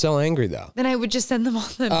 I was so angry though. Then I would just send them all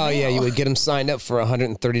the mail. Oh yeah, you would get them signed up for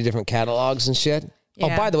 130 different catalogs and shit.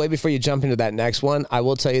 Oh, by the way, before you jump into that next one, I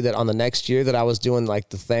will tell you that on the next year that I was doing like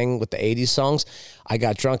the thing with the 80s songs, I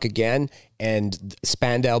got drunk again and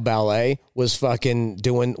Spandau Ballet was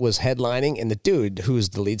headlining, and the dude who's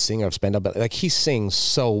the lead singer of Spandau Ballet, like he sings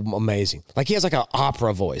so amazing. Like he has like an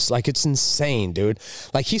opera voice. Like it's insane, dude.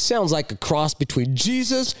 Like he sounds like a cross between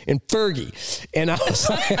Jesus and Fergie. And I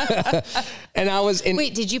was like,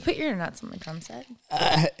 Wait, did you put your nuts on the drum set?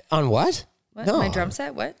 On what? What? No. My drum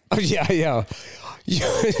set? What? Oh, yeah.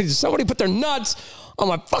 Somebody put their nuts on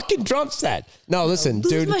my fucking drum set. No, listen,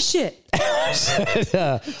 Lose dude. my shit. I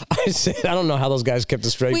said, I don't know how those guys kept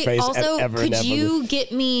a straight face also, ever. could you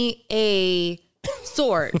get me a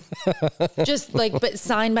sword? Just like, but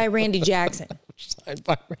signed by Randy Jackson.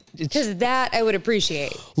 Because that I would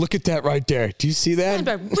appreciate. Look at that right there. Do you see that? Signed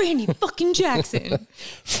by Randy fucking Jackson.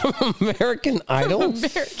 From American Idol?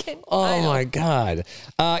 Oh, my God.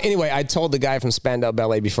 Anyway, I told the guy from Spandau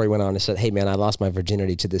Ballet before he went on, I said, hey, man, I lost my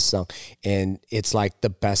virginity to this song, and it's like the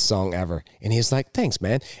best song ever. And he's like, thanks,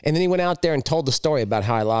 man. And then he went out there and told the story about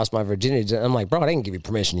how I lost my virginity. And I'm like, bro, I didn't give you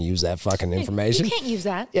permission to use that fucking information. You can't use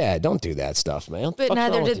that. Yeah, don't do that stuff, man. But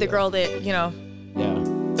neither did the girl that, Yeah.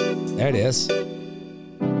 There it is.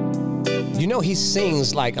 You know, he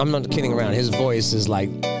sings like, I'm not kidding around. His voice is like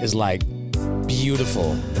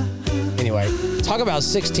beautiful. Anyway, talk about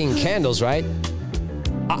 16 candles, right?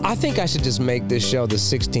 I think I should just make this show the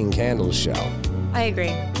 16 Candles show. I agree.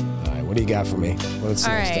 All right, what do you got for me? What's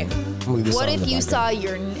all right. What if you saw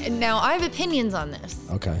now I have opinions on this.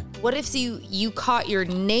 Okay. What if you caught your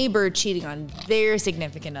neighbor cheating on their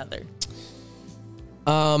significant other?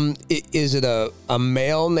 Is it a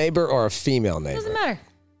male neighbor or a female neighbor? Doesn't matter.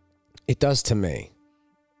 It does to me.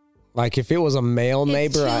 Like if it was a male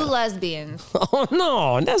neighbor. Two lesbians. Oh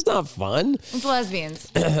no, that's not fun. It's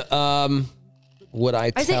lesbians. Would I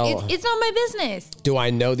tell? I say it's not my business. Do I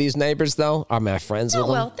know these neighbors though? Are my friends with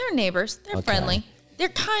them? Well, they're neighbors. They're friendly. They're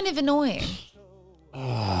kind of annoying.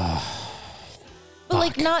 But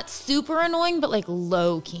like not super annoying, but like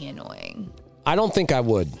low key annoying. I don't think I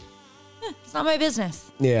would. It's not my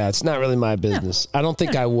business. Yeah, it's not really my business. No. I don't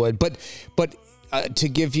think I would. But to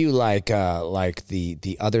give you like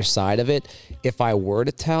the other side of it, if I were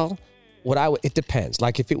to tell, it depends.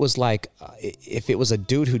 Like if it was a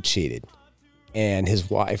dude who cheated and his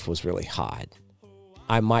wife was really hot,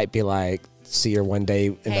 I might be like, see her one day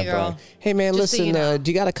and hey, girl. Like, hey man, listen, so you know.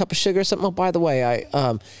 do you got a cup of sugar or something? Oh, by the way, I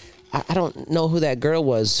don't know who that girl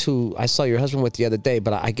was who I saw your husband with the other day,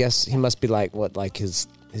 but I guess he must be like his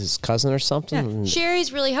cousin or something. Yeah.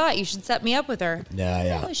 Sherry's really hot. You should set me up with her.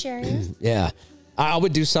 Yeah. Oh, Sherry. Yeah. I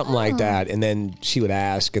would do something like that, and then she would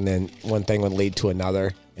ask, and then one thing would lead to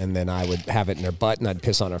another, and then I would have it in her butt, and I'd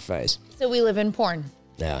piss on her face. So we live in porn.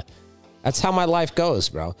 Yeah. That's how my life goes,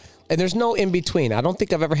 bro. And there's no in between. I don't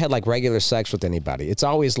think I've ever had like regular sex with anybody. It's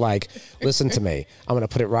always like, listen to me. I'm going to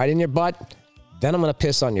put it right in your butt, then I'm going to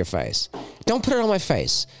piss on your face. Don't put it on my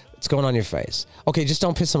face. It's going on your face. Okay, just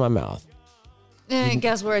don't piss in my mouth.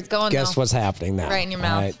 Guess where it's going, Guess what's happening now. Right in your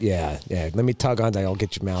mouth. Right, yeah. Let me tug on that. I'll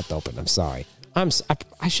get your mouth open. I'm sorry.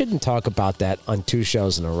 I shouldn't talk about that on 2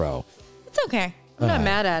 shows in a row. It's okay. I'm not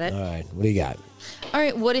mad at it. All right. What do you got? All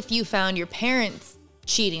right. What if you found your parents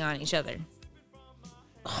cheating on each other?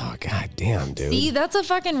 Oh, God damn, dude. See, that's a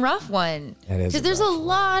fucking rough one. That is. Because there's a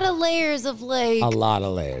lot of layers of like. A lot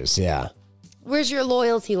of layers, yeah. Where's your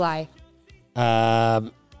loyalty lie? I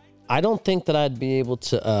don't think that I'd be able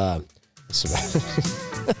to. I'm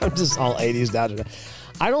just all 80s down today.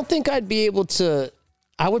 I don't think I'd be able to.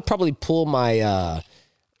 I would probably pull my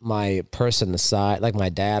my person aside, like my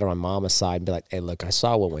dad or my mom aside, and be like, "Hey, look, I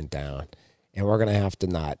saw what went down, and we're gonna have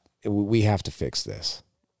to we have to fix this.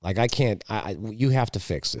 Like, I can't. You have to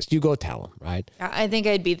fix this. You go tell him, right?" I think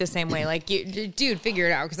I'd be the same way. Like, dude, figure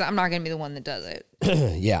it out, because I'm not gonna be the one that does it.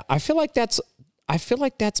 Yeah, I feel like that's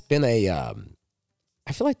been a.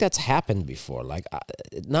 I feel like that's happened before. Like,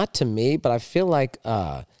 not to me, but I feel like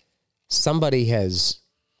somebody has.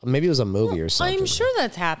 Maybe it was a movie or something. I'm sure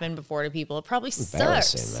that's happened before to people. It probably sucks.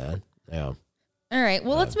 Embarrassing, man. Yeah. All right.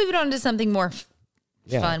 Well, let's move it on to something more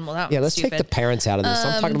fun. Well, that let's take the parents out of this.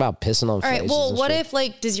 I'm talking about pissing on faces. All right. Well, what if,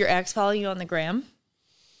 like, does your ex follow you on the gram?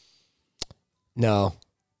 No.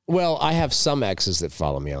 Well, I have some exes that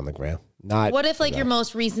follow me on the gram. Not. What if, like, your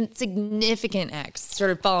most recent significant ex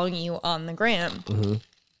started following you on the gram? Mm-hmm.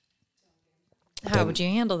 How would you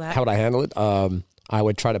handle that? How would I handle it? I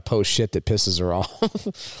would try to post shit that pisses her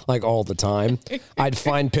off, like all the time. I'd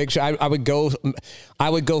find pictures. I would go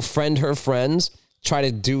friend her friends, try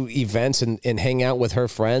to do events and hang out with her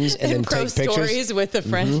friends, and then take pictures. Stories with a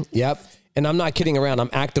friend. Mm-hmm. Yep. And I'm not kidding around.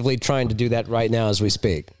 I'm actively trying to do that right now as we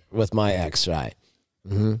speak with my ex. Right.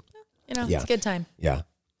 Mm-hmm. You know, it's a good time. Yeah.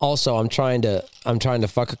 Also, I'm trying to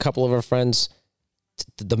fuck a couple of our friends,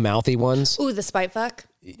 the mouthy ones. Ooh, the spite fuck.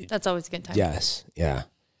 That's always a good time. Yes. Yeah.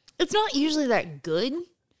 It's not usually that good,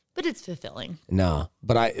 but it's fulfilling. No,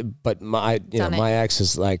 but my ex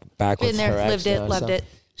is like back with her ex. Lived it, loved it.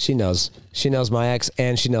 She knows my ex,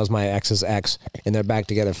 and she knows my ex's ex, and they're back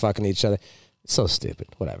together fucking each other. It's so stupid.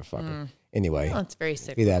 Whatever, fuck it. Anyway, well, it's very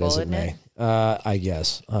cyclical, be that as it isn't may. it? I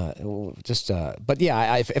guess. But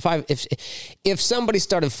yeah, if somebody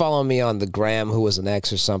started following me on the gram who was an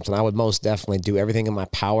ex or something, I would most definitely do everything in my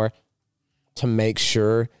power to make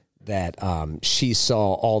sure that she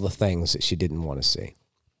saw all the things that she didn't want to see.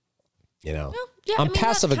 You know, I'm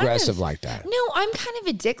passive aggressive like that. No, I'm kind of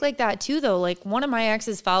a dick like that too, though. Like one of my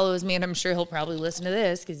exes follows me, and I'm sure he'll probably listen to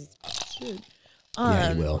this because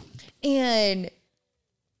yeah, he will. And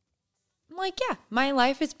I'm like, yeah, my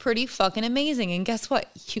life is pretty fucking amazing. And guess what?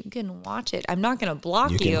 You can watch it. I'm not going to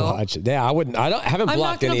block you. You can watch it. Yeah, I wouldn't. Haven't blocked any exes. I'm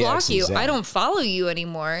not going to block you. I don't follow you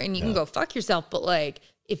anymore, and you can go fuck yourself. But like,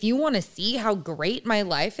 if you want to see how great my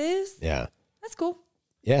life is, yeah, that's cool.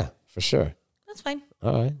 Yeah, for sure. That's fine.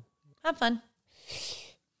 All right. Have fun.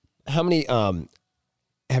 How many?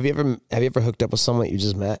 Have you ever hooked up with someone that you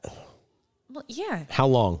just met? Well, yeah. How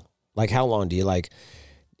long? Like, how long do you like?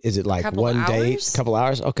 Is it like one date, couple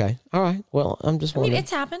hours? Okay. All right. Well, I'm just wondering. I mean,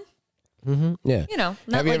 it's happened. Mm-hmm. Yeah. You know,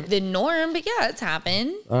 not like the norm, but yeah, it's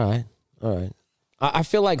happened. All right. I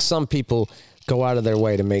feel like some people go out of their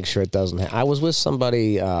way to make sure it doesn't happen. I was with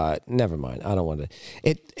somebody, never mind. I don't want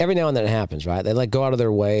to. Every now and then it happens, right? They like go out of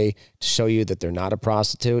their way to show you that they're not a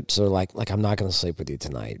prostitute. So like I'm not going to sleep with you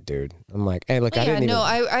tonight, dude. I'm like, hey, look,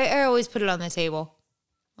 I always put it on the table.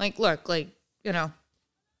 Like, look, like, you know.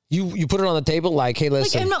 You put it on the table like, hey,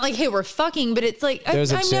 listen. Like, I'm not like, hey, we're fucking, but it's like, I'm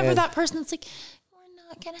never that person that's like, we're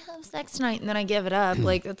not going to have sex tonight. And then I give it up.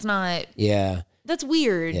 Like, that's not. Yeah. That's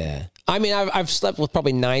weird. Yeah. I mean, I've slept with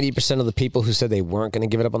probably 90% of the people who said they weren't going to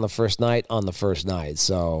give it up on the first night.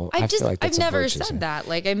 So I feel like that's I've never said that.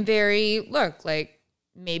 Like, I'm very, look, like,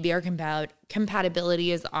 maybe our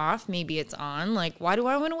compatibility is off. Maybe it's on. Like, why do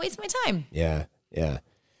I want to waste my time? Yeah. Yeah.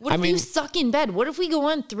 What if you suck in bed? What if we go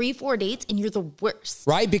on 3-4 dates and you're the worst?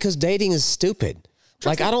 Right? Because dating is stupid.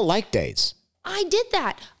 Like, I don't like dates. I did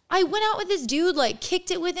that. I went out with this dude, like, kicked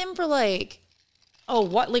it with him for, like,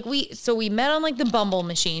 we met on, like, the Bumble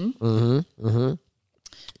machine. Mm-hmm. Mm-hmm.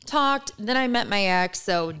 Talked. Then I met my ex,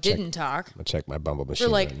 so didn't talk. I'm going to check my Bumble machine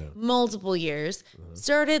for, like, right now. multiple years. Mm-hmm.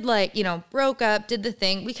 Started, like, you know, broke up, did the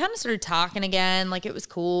thing. We kind of started talking again. Like, it was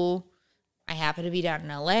cool. I happened to be down in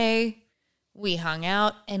L.A., we hung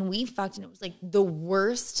out and we fucked, and it was like the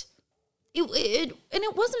worst. And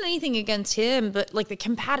it wasn't anything against him, but like the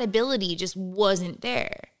compatibility just wasn't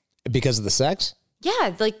there. Because of the sex?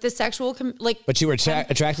 Yeah, like the sexual, But you were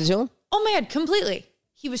attracted to him? Oh my God, completely.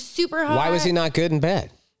 He was super hot. Why was he not good in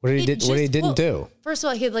bed? What did he didn't do? First of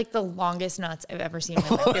all, he had like the longest nuts I've ever seen in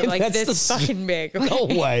my life. They were like this fucking big. No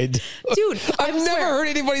way. Dude, I've never heard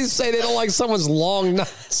anybody say they don't like someone's long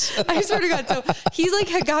nuts. I swear to God. So he's like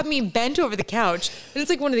had got me bent over the couch. And it's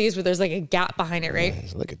like one of these where there's like a gap behind it, right? Yeah,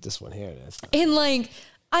 look at this one here. And like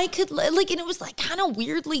I could like, and it was like kind of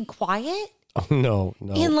weirdly quiet. Oh, no.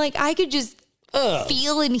 And like I could just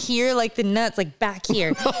feel and hear like the nuts like back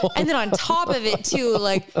here. And then on top of it too,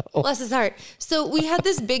 like bless his heart. So we had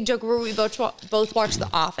this big joke where we both watched The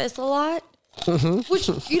Office a lot, which,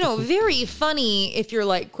 you know, very funny if you're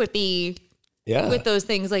like quippy with those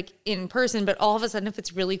things like in person. But all of a sudden, if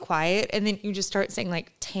it's really quiet and then you just start saying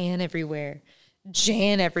like tan everywhere,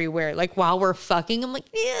 Jan everywhere, like while we're fucking, I'm like,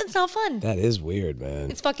 yeah, it's not fun. That is weird,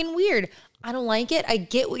 man. It's fucking weird. I don't like it. I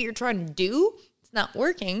get what you're trying to do. It's not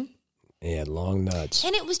working. He had long nuts.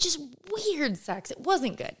 And it was just weird sex. It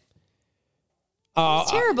wasn't good. It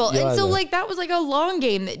was terrible. And so like that was like a long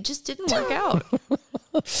game that just didn't work out.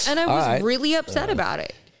 And I was really upset about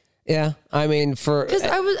it. Yeah. I mean, because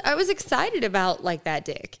I was excited about like that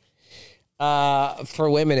dick. For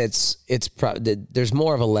women, there's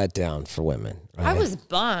more of a letdown for women. Right? I was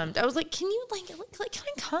bummed. I was like, can you like can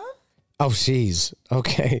I come? Oh, jeez.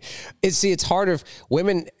 Okay. It's harder.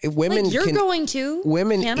 Women. Like you're going to.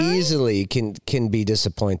 Women easily can be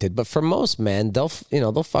disappointed, but for most men, they'll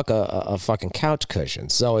fuck a fucking couch cushion.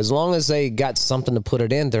 So as long as they got something to put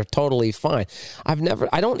it in, they're totally fine.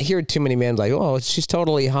 I don't hear too many men like, oh, she's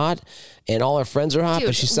totally hot, and all her friends are hot,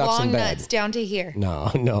 but she sucks in bed. Long nuts down to here.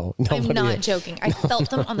 No. I'm not joking. I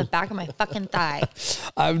felt them on the back of my fucking thigh.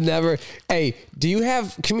 I've never. Hey, do you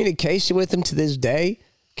have communication with him to this day?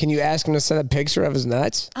 Can you ask him to send a picture of his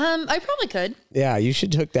nuts? I probably could. Yeah, you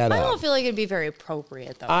should hook that up. I don't feel like it'd be very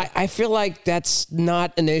appropriate, though. I feel like that's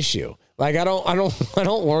not an issue. Like I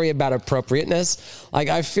don't worry about appropriateness. Like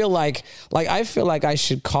I feel like I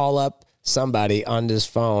should call up somebody on this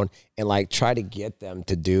phone and like try to get them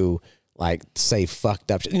to do like say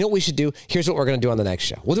fucked up shit. You know what we should do? Here's what we're going to do on the next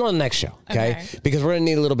show. We'll do it on the next show, okay? Because we're going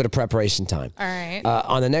to need a little bit of preparation time. All right.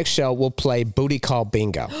 On the next show, we'll play Booty Call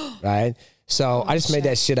Bingo, right? So I just made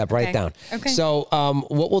that shit up. Write it down. Okay. So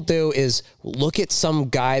what we'll do is look at some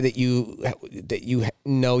guy that you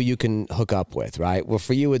know you can hook up with, right? Well,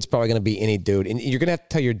 for you, it's probably going to be any dude. And you're going to have to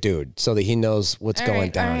tell your dude so that he knows what's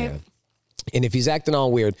going down here. And if he's acting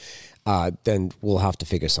all weird, then we'll have to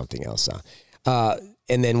figure something else out.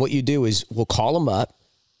 And then what you do is we'll call him up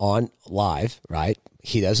on live, right?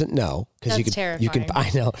 He doesn't know because you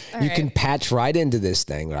can patch right into this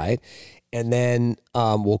thing, right? And then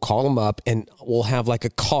we'll call him up and we'll have like a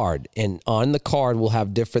card. And on the card, we'll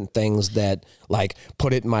have different things that like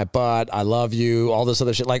put it in my butt, I love you, all this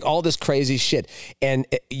other shit, like all this crazy shit. And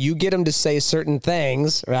you get him to say certain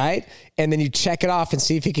things, right? And then you check it off and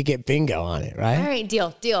see if he could get bingo on it, right? All right,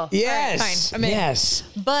 deal. Yes. All right, fine. I'm in. Yes.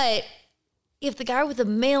 But if the guy with the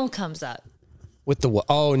mail comes up. With the,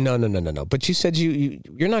 oh, no. But you said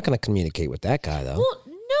you're not going to communicate with that guy, though. Well,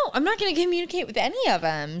 no, I'm not going to communicate with any of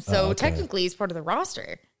them. So technically he's part of the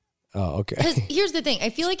roster. Oh, okay. Because here's the thing. I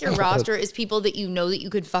feel like your roster is people that you know that you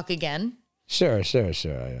could fuck again. Sure.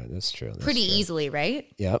 Yeah, that's true. Pretty easily, right?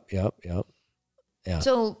 Yep. Yeah.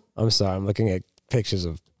 So I'm sorry. I'm looking at pictures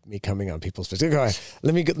of me coming on people's faces. Go ahead.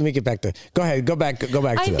 Let me get back to. Go ahead. Go back to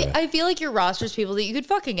that. I feel like your roster is people that you could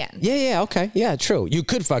fuck again. Yeah. Okay. Yeah. True. You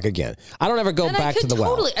could fuck again. I don't ever go back to the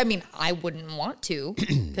well. I mean, I wouldn't want to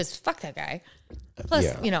because fuck that guy. Plus,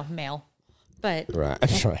 mail. But right.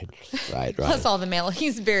 Plus all the mail.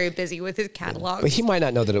 He's very busy with his catalog. But he might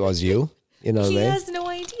not know that it was you. You know, he has no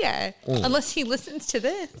idea unless he listens to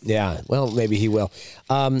this. Yeah. Well, maybe he will.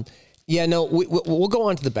 Yeah, no, we'll go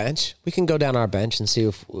on to the bench. We can go down our bench and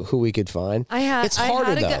see who we could find. I had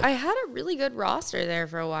a really good roster there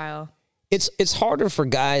for a while. It's harder for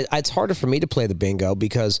guys. It's harder for me to play the bingo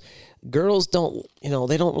because girls don't,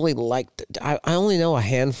 they don't really like. I only know a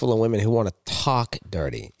handful of women who want to talk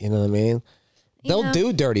dirty. You know what I mean? They'll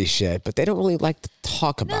do dirty shit, but they don't really like to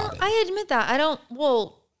talk about it. I admit that. I don't.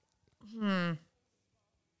 Well,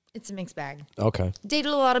 it's a mixed bag. Okay.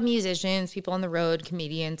 Dated a lot of musicians, people on the road,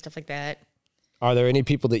 comedians, stuff like that. Are there any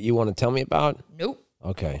people that you want to tell me about? Nope.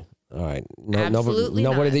 Okay. All right. Absolutely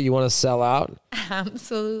nobody not. that you want to sell out?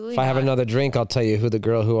 Absolutely If I have another drink, I'll tell you who the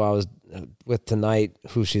girl who I was with tonight,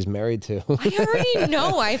 who she's married to. I already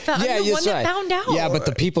know. I'm the one that found out. Yeah, but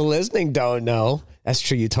the people listening don't know. That's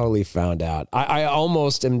true. You totally found out. I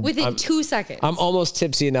almost am. Within 2 seconds. I'm almost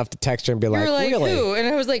tipsy enough to text her and be like, really? Who? And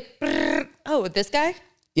I was like, oh, this guy?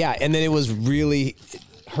 Yeah, and then it was really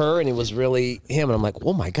her and it was really him. And I'm like,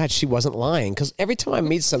 oh my God, she wasn't lying. Because every time I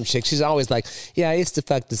meet some chick, she's always like, yeah, I used to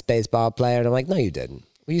fuck this baseball player. And I'm like, no, you didn't.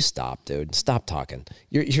 Will you stop, dude? Stop talking.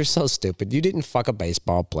 You're so stupid. You didn't fuck a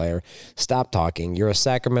baseball player. Stop talking. You're a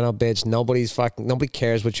Sacramento bitch. Nobody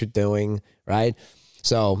cares what you're doing, right?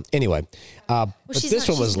 So anyway, but this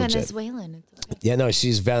one was legit. Venezuelan. Yeah, no,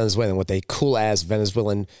 she's Venezuelan with a cool ass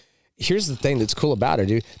Venezuelan. Here's the thing that's cool about her,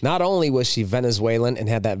 dude. Not only was she Venezuelan and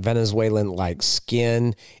had that Venezuelan like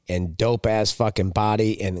skin and dope ass fucking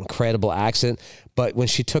body and incredible accent, but when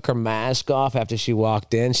she took her mask off after she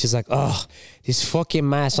walked in, she's like, oh, this fucking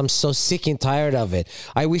mask. I'm so sick and tired of it.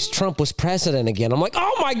 I wish Trump was president again. I'm like,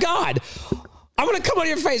 oh my God. I'm going to come on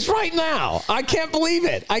your face right now. I can't believe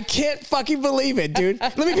it. I can't fucking believe it, dude.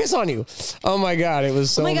 Let me piss on you. Oh, my God. It was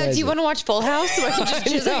so amazing. God, do you want to watch Full House so I can just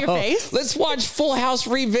jizz on your face? Let's watch Full House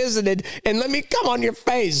Revisited and let me come on your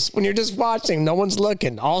face when you're just watching. No one's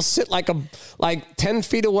looking. I'll sit like 10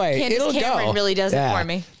 feet away. Candace Cameron really does it for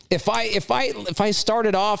me. If I start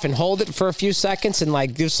it off and hold it for a few seconds and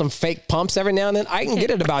like do some fake pumps every now and then, I can get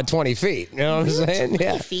it about 20 feet. You know what I'm saying?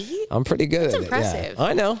 20 feet? I'm pretty good at impressive. it.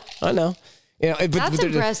 Yeah. I know. That's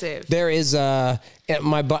impressive. There is I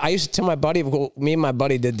used to tell my buddy, me and my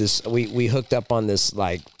buddy did this. We hooked up on this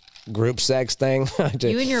like group sex thing.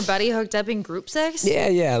 You and your buddy hooked up in group sex?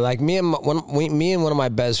 Yeah. Like me and one of my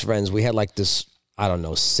best friends, we had like this. I don't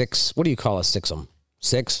know, 6. What do you call a sixum?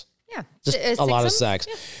 6? Yeah, just a lot of sex.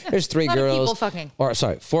 Yeah. There's 3 girls,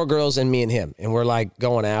 4 girls and me and him, and we're like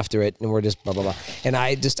going after it, and we're just blah blah blah. And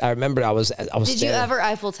I remember I was. Did you ever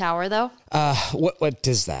Eiffel Tower though? What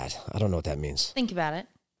is that? I don't know what that means. Think about it.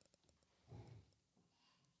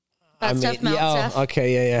 Stuff.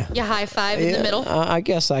 Okay, yeah. You high five in the middle. I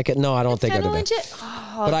guess I could. No, I don't think I did. Legit.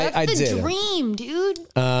 Oh, but that's the dream, dude.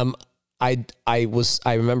 I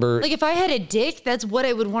remember. Like if I had a dick, that's what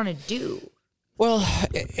I would want to do. Well,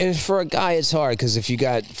 and for a guy, it's hard because if you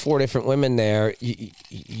got 4 different women there,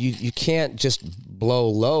 you can't just blow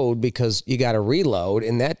load because you got to reload,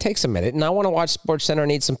 and that takes a minute. And I want to watch SportsCenter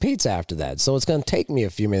and eat some pizza after that, so it's going to take me a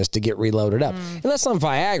few minutes to get reloaded up. Unless I'm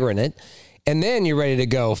Viagra in it, and then you're ready to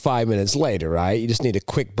go 5 minutes later, right? You just need a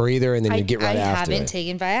quick breather, and then you get right after it. I haven't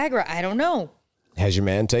taken Viagra. I don't know. Has your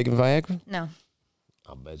man taken Viagra? No.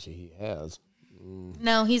 I'll bet you he has.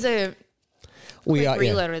 No, he's a...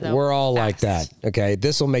 Reloader, though. We're all like that. Okay.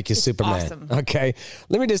 This will make you Superman. Awesome. Okay.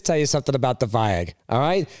 Let me just tell you something about the Viagra. All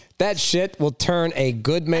right. That shit will turn a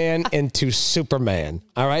good man into Superman.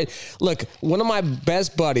 All right. Look, one of my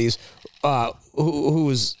best buddies, who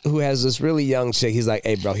has this really young chick. He's like,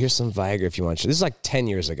 hey, bro, here's some Viagra if you want. This is like 10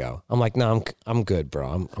 years ago. I'm like, no, I'm good,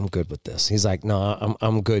 bro. I'm good with this. He's like, no,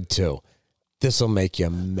 I'm good too. This will make you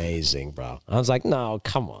amazing, bro. I was like, no,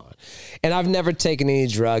 come on. And I've never taken any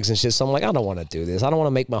drugs and shit, so I'm like, I don't want to do this. I don't want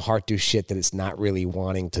to make my heart do shit that it's not really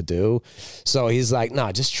wanting to do. So he's like,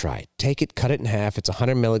 no, just try it. Take it, cut it in half. It's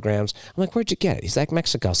 100 milligrams. I'm like, where'd you get it? He's like,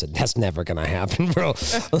 Mexico. I said, that's never going to happen, bro.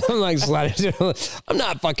 I'm like, I'm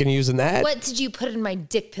not fucking using that. What did you put in my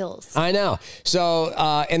dick pills? I know. So,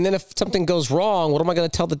 and then if something goes wrong, what am I going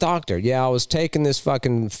to tell the doctor? Yeah, I was taking this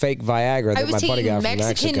fucking fake Viagra that my buddy got from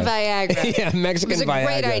Mexico. Viagra. Yeah, Mexican Viagra. It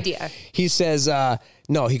was a great idea. He says,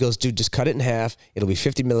 no, he goes, dude, just cut it in half. It'll be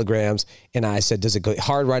 50 milligrams. And I said, does it go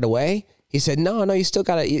hard right away? He said, no, you still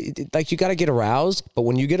got to, you got to get aroused. But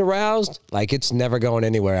when you get aroused, like it's never going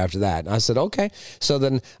anywhere after that. And I said, okay. So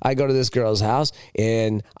then I go to this girl's house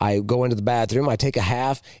and I go into the bathroom. I take a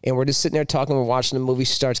half and we're just sitting there talking. We're watching the movie.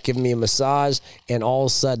 She starts giving me a massage. And all of a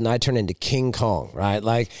sudden I turn into King Kong, right?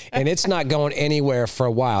 Like, and it's not going anywhere for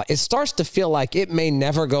a while. It starts to feel like it may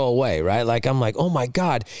never go away, right? Like, I'm like, oh my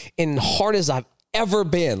God. And hard as I've ever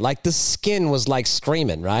been, like the skin was like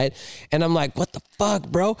screaming, right? And I'm like, what the fuck,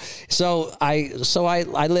 bro? So I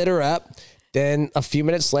lit her up. Then a few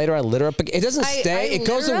minutes later, I lit her up again. It doesn't stay. It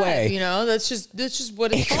goes away. Up, you know, that's just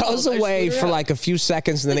what it goes away for like a few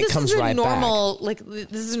seconds, and then it comes right normal, back. Like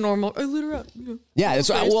this is normal. I lit her up. You know, yeah, it's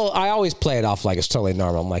well. I always play it off like it's totally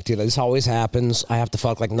normal. I'm like, dude, this always happens. I have to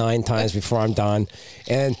fuck like 9 times before I'm done,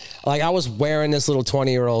 and like I was wearing this little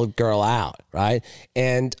 20-year-old girl out, right?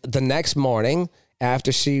 And the next morning,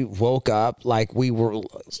 after she woke up, like we were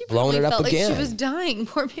blowing it up again. Like she was dying.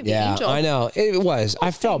 Poor baby Yeah, Angel. I know. It was.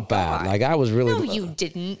 I felt bad. Like I was really. No, you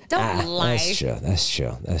didn't. Don't lie. That's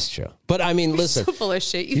true. But I mean, listen. So full of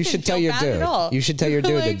shit. You should tell your dude. You should tell your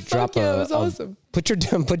dude to drop it was awesome.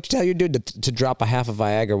 Tell your dude to drop a half of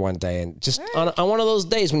Viagra one day, and just on one of those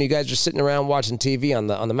days when you guys are sitting around watching TV on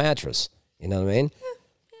the mattress. You know what I mean?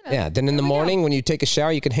 Yeah. Then in the morning when you take a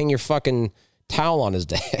shower, you can hang your fucking towel on his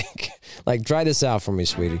dick. Like, dry this out for me,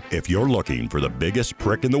 sweetie. If you're looking for the biggest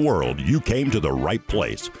prick in the world, you came to the right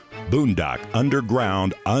place. Boondock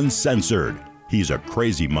Underground Uncensored. He's a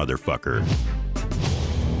crazy motherfucker.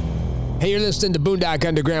 Hey, you're listening to Boondock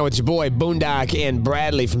Underground with your boy Boondock and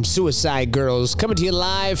Bradley from Suicide Girls, coming to you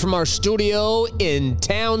live from our studio in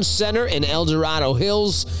Town Center in El Dorado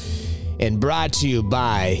Hills, and brought to you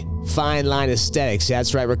by Fine Line Aesthetics.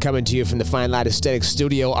 That's right, we're coming to you from the Fine Line Aesthetics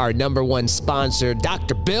studio. Our number one sponsor,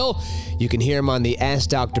 Dr. Bill. You can hear him on the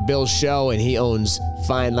Ask Dr. Bill show, and he owns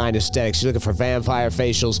Fine Line Aesthetics. You're looking for vampire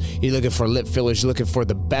facials, you're looking for lip fillers, you're looking for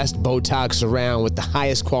the best Botox around with the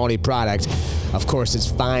highest quality product. Of course, it's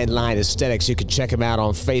Fine Line Aesthetics. You can check him out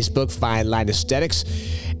on Facebook, Fine Line Aesthetics.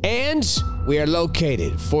 And we are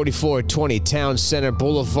located 4420 Town Center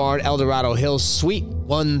Boulevard, El Dorado Hills, Suite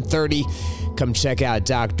 130. Come check out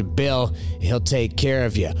Dr. Bill. He'll take care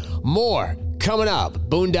of you. More coming up.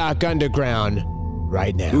 Boondock Underground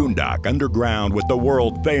right now. Boondock Underground with the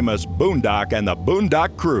world famous Boondock and the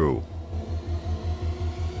Boondock Crew.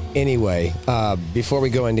 Anyway, before we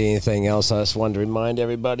go into anything else, I just wanted to remind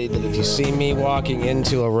everybody that if you see me walking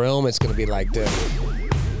into a room, it's going to be like this.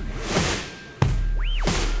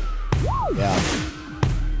 Yeah.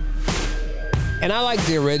 And I like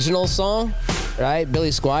the original song, right? Billy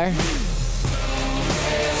Squier.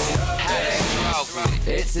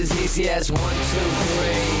 It's as easy as 1, 2, 3.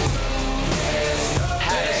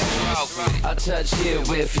 I'll touch you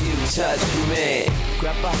if you touch me.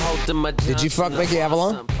 Grab a hold of my. Did you fuck Mickey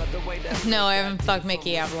Avalon? No, I haven't fucked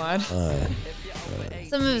Mickey Avalon.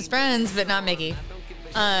 Some of his friends, but not Mickey.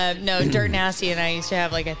 No, Dirt Nasty and I used to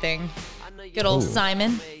have like a thing. Good old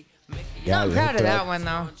Simon. Yeah, not proud of that one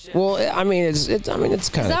though. Well, I mean, it's kind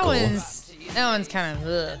of cool. That one's kind of.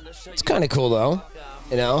 Ugh. It's kind of cool though,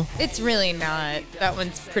 you know. It's really not. That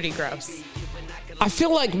one's pretty gross. I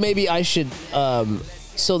feel like maybe I should. I'm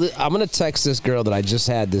gonna text this girl that I just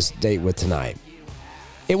had this date with tonight,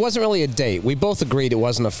 It wasn't really a date. We both agreed it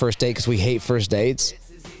wasn't a first date because we hate first dates.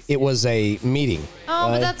 It was a meeting. Oh,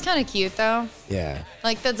 but that's kind of cute, though. Yeah.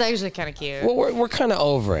 Like, that's actually kind of cute. Well, we're kind of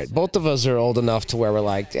over it. Both of us are old enough to where we're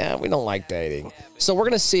like, yeah, we don't like dating. So we're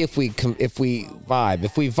gonna see if we vibe.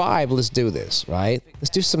 If we vibe, let's do this, right? Let's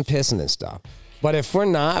do some pissing and stuff. But if we're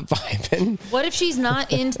not vibing, what if she's not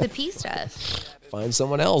into the pee stuff? Find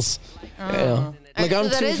someone else. Oh. Yeah. Like, so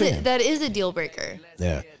that is a deal breaker.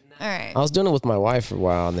 Yeah. All right. I was doing it with my wife for a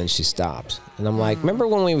while, and then she stopped. And I'm like, remember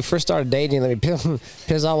when we first started dating, let me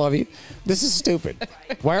piss all over you? This is stupid.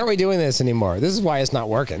 Why aren't we doing this anymore? This is why it's not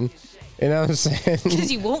working. You know what I'm saying?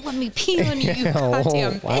 Because you won't let me pee on you, you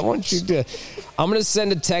goddamn bitch. Why won't you do? I'm going to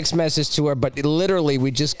send a text message to her, but literally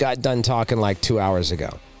we just got done talking like 2 hours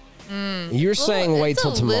ago. You're saying wait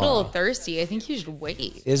till tomorrow. It's a little thirsty. I think you should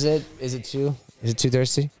wait. Is it too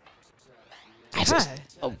thirsty?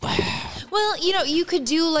 Well, you could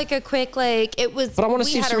do like a quick it was. But I want to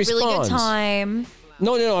see if she responds. We had a really good time.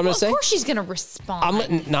 No. I'm gonna say. Of course, she's gonna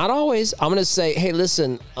respond. Not always. I'm gonna say, hey,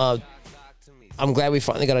 listen. I'm glad we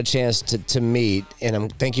finally got a chance to meet,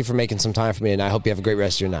 and thank you for making some time for me, and I hope you have a great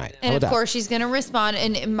rest of your night. And of course, she's gonna respond,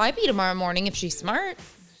 and it might be tomorrow morning if she's smart.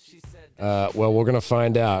 Well, we're gonna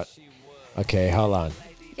find out. Okay, hold on.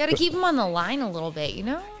 You gotta keep him on the line a little bit,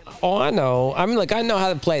 Oh, I know. I know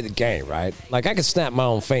how to play the game, right? Like, I can snap my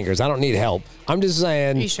own fingers. I don't need help. I'm just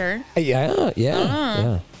saying. You sure?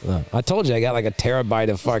 Yeah. I told you I got like a terabyte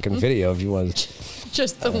of fucking video if you want.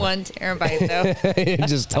 Just the 1 terabyte, though.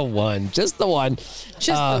 Just the one. Just the one.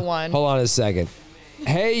 Hold on a second.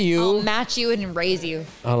 Hey, you. I'll match you and raise you.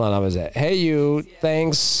 Hold on. I was at. Hey, you.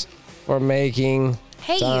 Thanks for making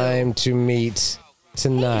time to meet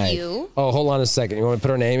tonight. Hey, you. Oh, hold on a second. You want me to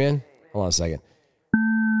put her name in? Hold on a second.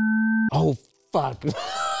 Oh, fuck.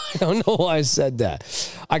 I don't know why I said that.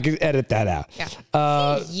 I could edit that out. Yeah.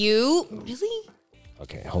 You? Really?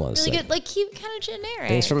 Okay, hold on a second. Really good. Like, cute, kind of generic.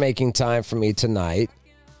 Thanks for making time for me tonight.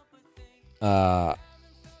 Glad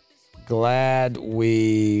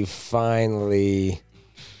we finally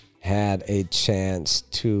had a chance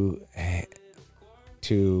to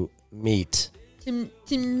meet.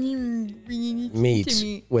 Meet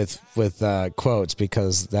with quotes,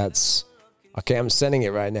 because that's... Okay, I'm sending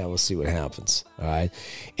it right now. We'll see what happens. All right.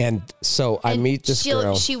 And so I meet this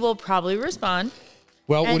girl. She will probably respond.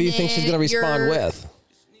 Well, what do you think she's going to respond with?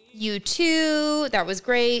 You too. That was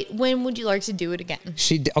great. When would you like to do it again?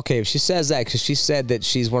 Okay, if she says that, because she said that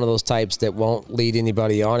she's one of those types that won't lead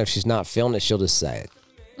anybody on. If she's not feeling it, she'll just say it.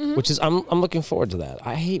 Mm-hmm. Which is, I'm looking forward to that.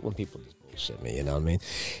 I hate when people just bullshit me, you know what I mean?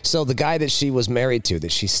 So the guy that she was married to,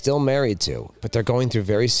 that she's still married to, but they're going through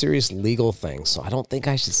very serious legal things, so I don't think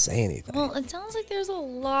I should say anything. Well, it sounds like there's a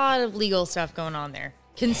lot of legal stuff going on there,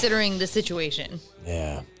 considering the situation.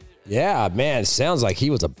 Yeah. Yeah, man, it sounds like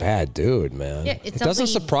he was a bad dude, man. Yeah, it doesn't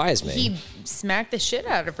surprise me. He smacked the shit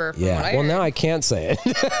out of her. Well, now I can't say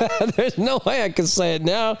it. There's no way I can say it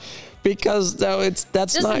now, because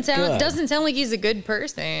that's not good. Doesn't sound like he's a good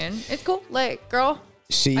person. It's cool. Like, girl,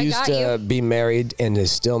 she used to be married and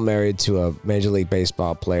is still married to a Major League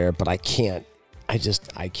Baseball player, but I can't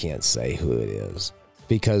say who it is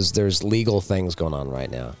because there's legal things going on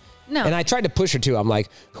right now. No. And I tried to push her too. I'm like,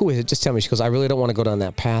 who is it? Just tell me. She goes, I really don't want to go down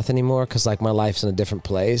that path anymore because like my life's in a different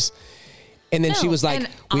place. And then she was like,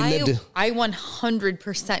 I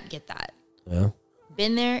 100% get that. Yeah.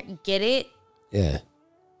 Been there, get it. Yeah.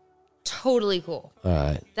 Totally cool. All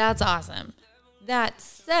right. That's awesome. That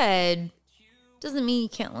said, doesn't mean you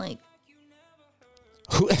can't like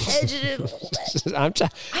edge it a little bit. I'm a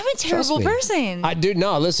terrible person.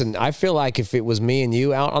 Listen, I feel like if it was me and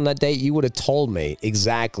you out on that date, you would have told me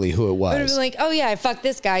exactly who it was. I would have been like, oh yeah, I fucked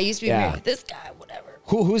this guy. I used to be married to this guy, whatever.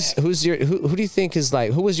 Who do you think is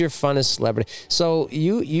like, who was your funnest celebrity? So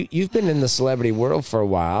you've been in the celebrity world for a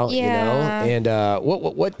while, you know? And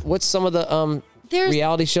what's some of the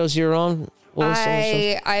reality shows you're on?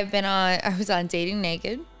 I was on Dating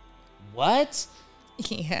Naked. What?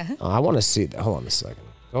 Yeah. Oh, I want to see that. Hold on a second.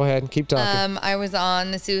 Go ahead and keep talking. I was on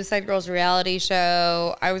the Suicide Girls reality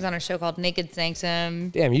show. I was on a show called Naked Sanctum.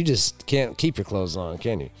 Damn, you just can't keep your clothes on,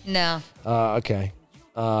 can you? No. Okay.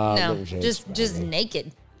 No, just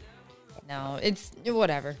naked. No, it's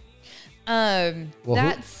whatever.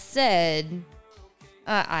 That said,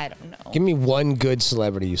 I don't know. Give me one good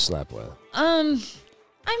celebrity you slept with. I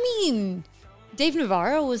mean, Dave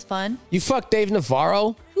Navarro was fun. You fucked Dave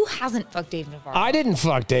Navarro? Who hasn't fucked Dave Navarro? I didn't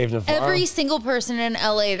fuck Dave Navarro. Every single person in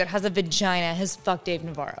LA that has a vagina has fucked Dave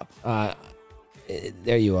Navarro.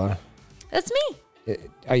 There you are. That's me.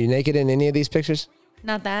 Are you naked in any of these pictures?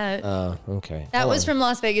 Not that. Oh, okay. That was from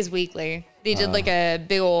Las Vegas Weekly. They did like a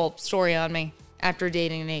big old story on me after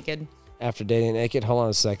Dating Naked. after dating naked? Hold on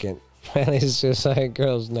a second. Riley's just like,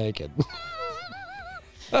 girls naked.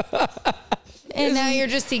 And now you're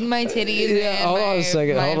just seeing my titties. Yeah, and hold on a my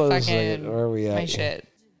second. Hold on a fucking- second. Where are we at? My shit.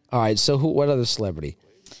 All right. So what other celebrity?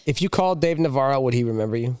 If you called Dave Navarro, would he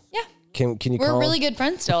remember you? Yeah. Can you call We're him? really good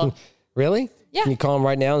friends still. Really? Yeah. Can you call him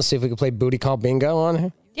right now and see if we can play booty call bingo on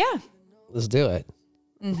her? Yeah. Let's do it.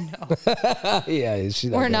 No. Yeah.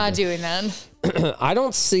 We're not doing that. I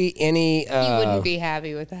don't see any. He wouldn't be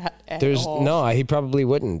happy with that at all. No, he probably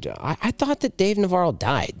wouldn't. I thought that Dave Navarro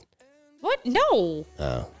died. What? No.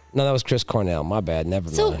 Oh. No, that was Chris Cornell. My bad. Never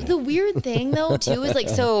So mind. the weird thing though too is like,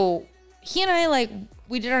 so he and I like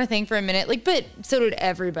we did our thing for a minute, like, but so did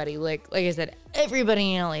everybody. Like I said,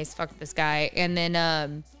 everybody in LA's fucked this guy, and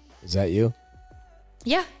then Is that you?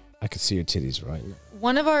 yeah, I could see your titties right now.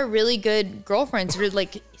 one of our really good girlfriends were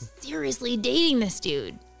like seriously dating this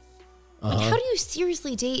dude. Like, how do you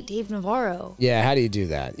seriously date Dave Navarro? Yeah, how do you do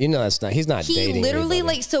that? You know that's not. He's not He dating. literally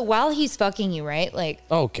anybody. like, so while he's fucking you, right? Like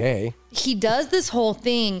Okay. he does this whole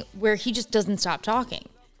thing where he just doesn't stop talking.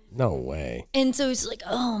 No way. And so he's like,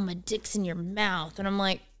 oh, my dick's in your mouth. And I'm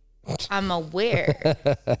like, I'm aware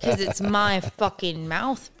because it's my fucking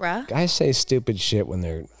mouth, bruh. Guys say stupid shit when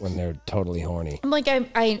they're totally horny. I'm like,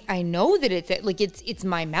 I know that it's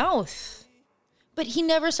my mouth. But he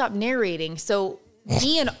never stopped narrating. So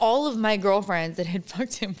me and all of my girlfriends that had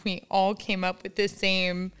fucked him, we all came up with this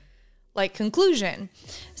same like conclusion.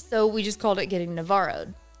 So we just called it getting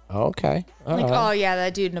Navarro'd. Okay. All Like, right. oh yeah,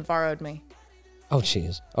 that dude Navarro'd me. Oh,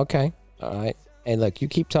 jeez. Okay. All right. Hey, look, you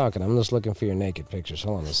keep talking. I'm just looking for your naked pictures.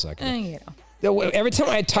 Hold on a second. You know. Every time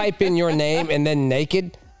I type in your name and then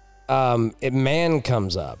naked, man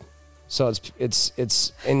comes up. So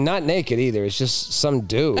it's and not naked either. It's just some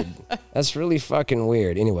dude. That's really fucking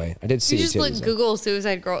weird. Anyway, I did see You your just look titties, though. Google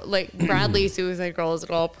suicide girl, like Bradley suicide girls. It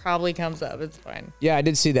all probably comes up. It's fine. Yeah, I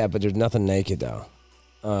did see that, but there's nothing naked though,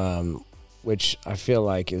 which I feel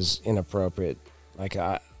like is inappropriate. Like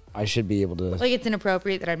I should be able to. Like it's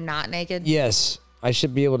inappropriate that I'm not naked. Yes, I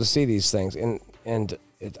should be able to see these things, and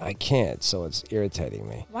I can't, so it's irritating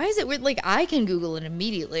me. Why is it weird? Like I can Google it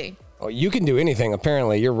immediately. Oh, you can do anything.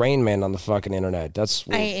 Apparently, you're Rain Man on the fucking internet. That's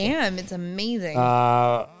I am. It's amazing.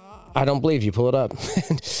 I don't believe you. Pull it up.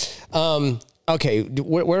 Okay,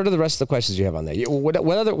 what are the rest of the questions you have on there? What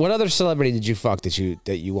other celebrity did you fuck that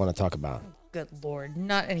you want to talk about? Good Lord,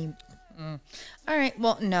 not any. All right.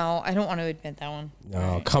 Well, no, I don't want to admit that one. No,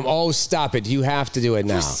 Right. come. Oh, stop it! You have to do it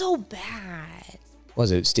now. It was so bad.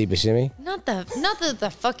 Was it Steve Buscemi? Not that the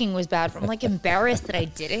fucking was bad. I'm like embarrassed that I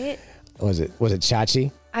did it. Was it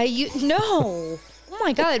Chachi? No. Oh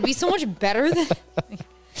my God, it'd be so much better than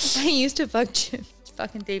I used to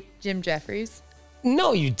fucking date Jim Jeffries.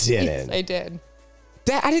 No, you didn't. Yes, I did.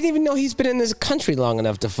 I didn't even know he's been in this country long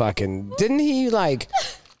enough to fucking. Didn't he like?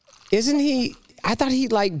 Isn't he? I thought he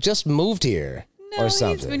like just moved here No, or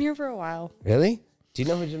something. he's been here for a while. Really? Do you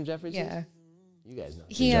know who Jim Jeffries is? Yeah. You guys know who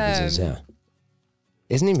He, Jim Jeffries is, yeah.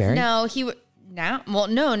 Isn't he married?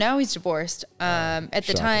 No, now he's divorced. At the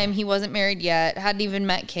Shocking. time, he wasn't married yet. Hadn't even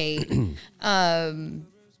met Kate.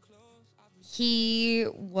 He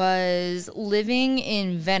was living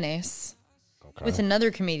in Venice with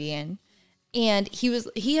another comedian, and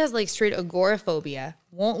he has like straight agoraphobia.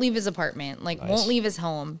 Won't leave his apartment. Like won't leave his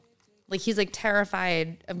home. Like he's like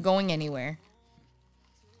terrified of going anywhere.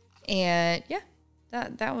 And yeah,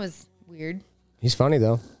 that was weird. He's funny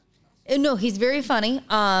though. No, he's very funny.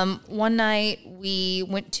 One night we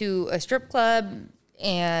went to a strip club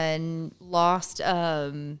and lost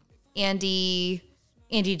Andy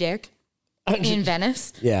Dick in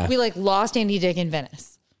Venice. Yeah. We like lost Andy Dick in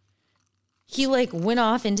Venice. He like went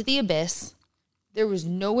off into the abyss. There was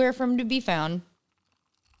nowhere for him to be found.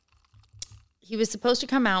 He was supposed to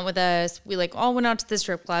come out with us. We like all went out to the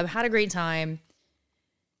strip club, had a great time.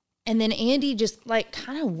 And then Andy just like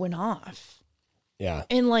kind of went off. Yeah.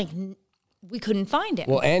 And like we couldn't find him.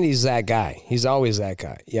 Well, Andy's that guy. He's always that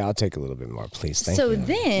guy. Yeah, I'll take a little bit more, please. Thank So you.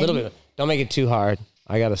 then- a little bit. Don't make it too hard.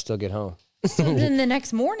 I gotta still get home. So then the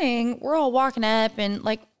next morning, we're all walking up and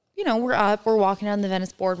like, we're walking down the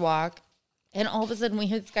Venice boardwalk. And all of a sudden we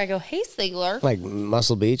hear this guy go, "Hey, Sailor." Like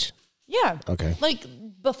Muscle Beach. Yeah. Okay. Like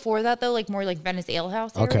before that though, like more like Venice Ale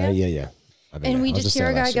House area. Okay. Yeah. I've been And there. we I was just hear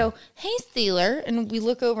a there guy last year. go, "Hey, Sailor." And we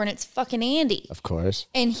look over and it's fucking Andy. Of course.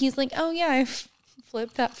 And he's like, "Oh yeah, I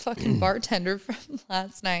flipped that fucking bartender from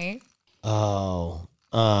last night." Oh.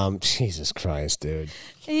 Jesus Christ, dude.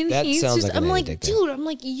 And That he's sounds just, like an I'm like, Andy Dick thing. dude, I'm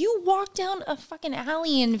like, you walked down a fucking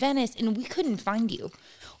alley in Venice and we couldn't find you.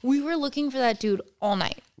 We were looking for that dude all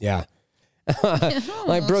night. Yeah.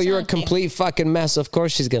 Like, bro, you're a complete fucking mess. Of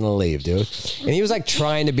course she's going to leave, dude. And he was like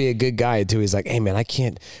trying to be a good guy too. He's like, hey man,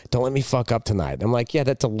 don't let me fuck up tonight. I'm like, yeah,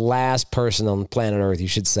 that's the last person on planet Earth you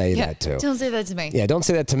should say that to. Don't say that to me. Yeah, don't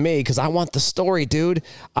say that to me because I want the story, dude.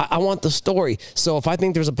 I want the story. So if I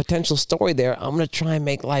think there's a potential story there, I'm going to try and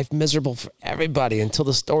make life miserable for everybody until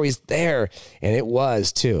the story's there. And it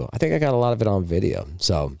was too. I think I got a lot of it on video.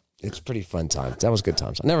 So it's pretty fun times. That was good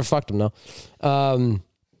times. I never fucked him though.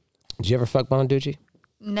 Did you ever fuck Bonaducci?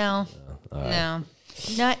 No. No.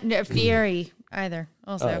 Not Fieri either.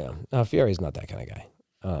 Also. Fieri's not that kind of guy.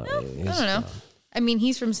 I don't know. I mean,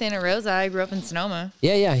 he's from Santa Rosa. I grew up in Sonoma. He's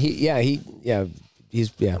Santa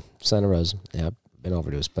Rosa. Yeah, I've been over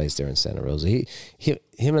to his place there in Santa Rosa. Him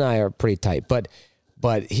and I are pretty tight, but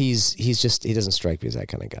he doesn't strike me as that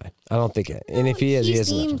kind of guy. I don't think it. And if he is, he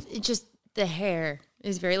seems just the hair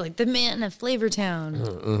is very like the man of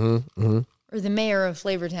Flavortown. Or the mayor of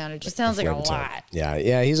Flavortown. It just sounds like a lot.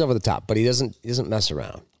 Yeah, he's over the top, but he doesn't mess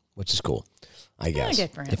around, which is cool, I guess.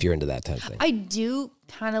 Good for him. If you're into that type of thing. I do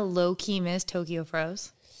kind of low-key miss Tokyo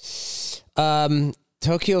Froze.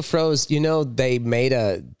 Tokyo Froze, they made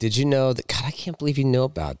did you know that? God, I can't believe you know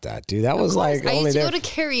about that, dude. That was like I used to go to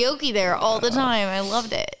karaoke there all the time. I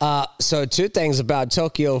loved it. So two things about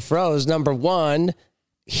Tokyo Froze. Number one,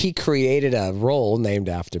 he created a role named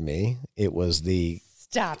after me. It was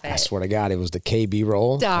Stop it. I swear to God, it was the KB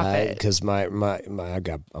role. Stop it. Because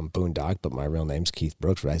I'm Boondock, but my real name's Keith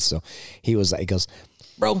Brooks, right? So he goes,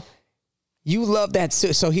 bro, you love that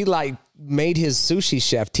sushi. So he like made his sushi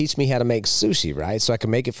chef teach me how to make sushi, right? So I can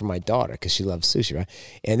make it for my daughter because she loves sushi, right?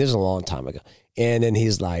 And this is a long time ago. And then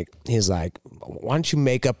he's like, why don't you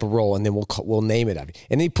make up a role and then we'll name it after you.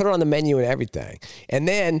 And he put it on the menu and everything. And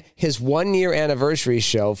then his 1 year anniversary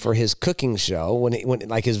show for his cooking show, when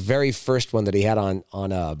like his very first one that he had on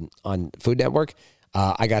Food Network,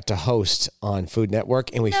 I got to host on Food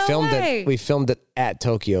Network, and we filmed it at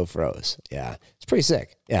Tokyo Froze. Yeah, it's pretty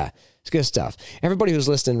sick. Yeah, it's good stuff. Everybody who's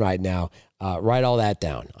listening right now, write all that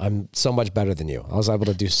down. I'm so much better than you. I was able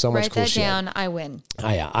to do so much cool shit. Write that down. I win.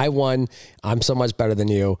 I won. I'm so much better than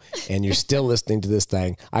you, and you're still listening to this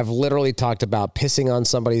thing. I've literally talked about pissing on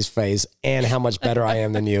somebody's face and how much better I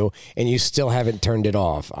am than you, and you still haven't turned it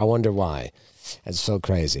off. I wonder why. That's so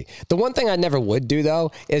crazy. The one thing I never would do,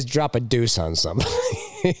 though, is drop a deuce on somebody.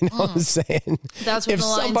 You know what I'm saying? That's what if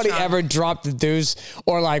somebody ever dropped a deuce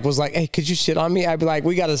or like was like, hey, could you shit on me? I'd be like,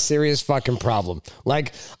 we got a serious fucking problem.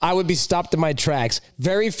 Like, I would be stopped in my tracks.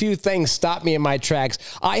 Very few things stop me in my tracks.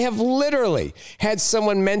 I have literally had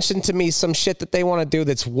someone mention to me some shit that they want to do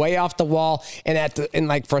that's way off the wall. And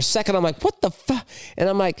like for a second, I'm like, what the fuck? And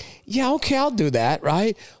I'm like, yeah, okay, I'll do that,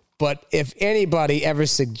 right? But if anybody ever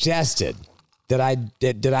suggested that I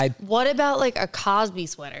What about like a Cosby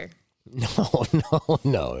sweater?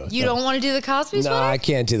 No. You don't want to do the Cosby sweater? No, I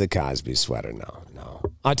can't do the Cosby sweater. No.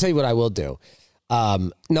 I'll tell you what I will do.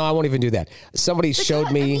 No, I won't even do that. Somebody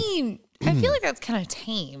showed me. I mean, I feel like that's kind of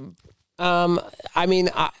tame. I mean,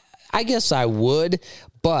 I guess I would,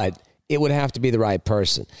 but it would have to be the right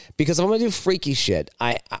person. Because if I'm going to do freaky shit,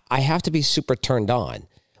 I have to be super turned on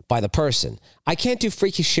by the person. I can't do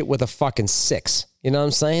freaky shit with a fucking 6. You know what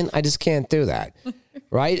I'm saying? I just can't do that.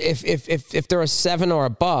 Right? If they're a 7 or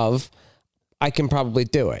above, I can probably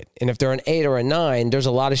do it. And if they're an 8 or a 9, there's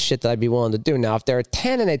a lot of shit that I'd be willing to do. Now, if they're a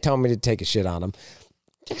 10 and they tell me to take a shit on them,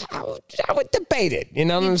 I would debate it. You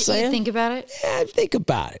know what I'm saying? You think about it? Yeah, I'd think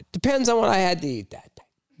about it. Depends on what I had to eat that day.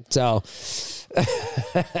 So,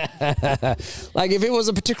 like if it was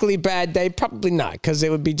a particularly bad day, probably not, because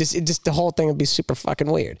it would be just the whole thing would be super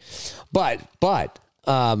fucking weird. But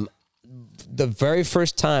the very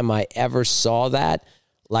first time I ever saw that,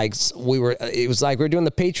 like it was like we were doing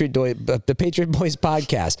the Patriot Boys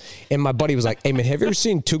podcast, and my buddy was like, "Hey man, have you ever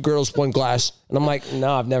seen Two Girls, One Glass?" And I'm like,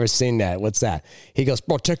 "No, I've never seen that. What's that?" He goes,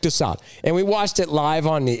 "Bro, check this out." And we watched it live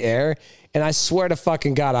on the air, and I swear to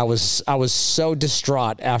fucking God, I was so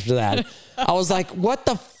distraught after that. I was like, "What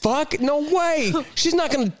the fuck? No way! She's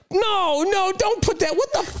not gonna. No, don't put that.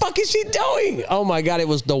 What the fuck is she doing?" Oh my God, it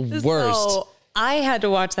was the worst. So I had to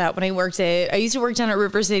watch that when I used to work down at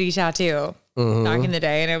River City Tattoo back in the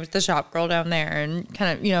day, and I was the shop girl down there and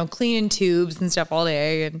kind of, cleaning tubes and stuff all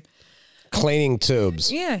day. And cleaning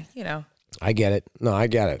tubes. Yeah, I get it. No, I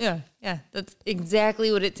get it. Yeah. That's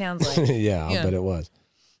exactly what it sounds like. Yeah, I bet it was.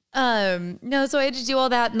 No, so I had to do all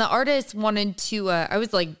that, and the artist wanted to, I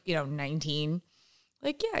was like, 19.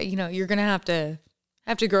 Like, yeah, you're going to have to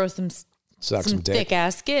grow some thick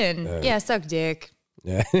ass skin. Yeah, suck dick.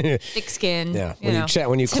 Yeah. Thick skin. Yeah.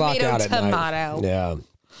 When you clock out at night. Yeah.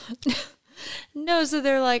 No, so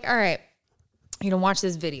they're like, all right, watch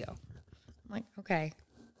this video. I'm like, okay.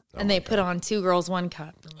 And they put on 2 Girls, 1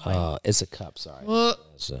 Cup. It's a cup, sorry. No,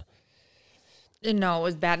 it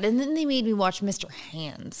was bad. And then they made me watch Mr.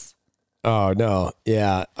 Hands. Oh, no.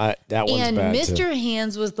 Yeah, that one's and bad, Mr. too.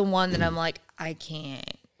 Hands was the one that I'm like, I can't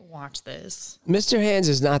watch this. Mr. Hands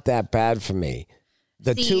is not that bad for me.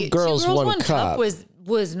 The See, 2 Girls, 1 Cup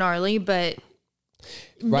was gnarly, but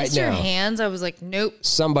right Mr. now, Hands, I was like, nope.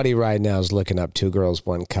 somebody right now is looking up 2 Girls,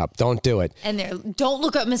 1 Cup. Don't do it. And don't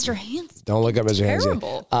look up Mr. Hands. Don't look up Mr. Hands.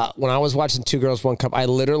 Terrible. When I was watching 2 Girls, 1 Cup, I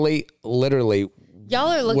literally Y'all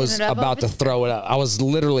are looking was it up. about to throw it up. I was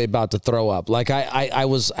literally about to throw up. Like I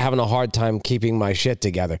was having a hard time keeping my shit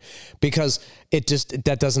together because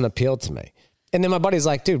that doesn't appeal to me. And then my buddy's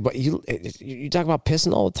like, dude, but you talk about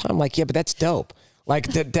pissing all the time. Like, yeah, but that's dope. Like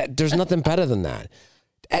there's nothing better than that.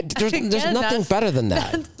 There's nothing better than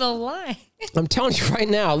that. That's the lie. I'm telling you right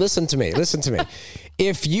now, listen to me.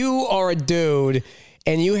 If you are a dude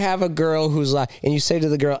and you have a girl who's like, and you say to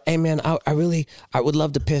the girl, hey man, I would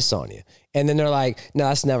love to piss on you. And then they're like, no,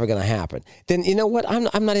 that's never going to happen. Then you know what?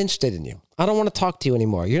 I'm not interested in you. I don't want to talk to you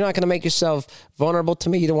anymore. You're not going to make yourself vulnerable to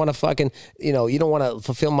me. You don't want to fucking, you don't want to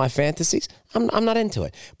fulfill my fantasies. I'm not into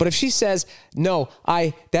it. But if she says, no,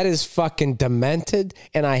 that is fucking demented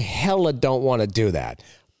and I hella don't want to do that.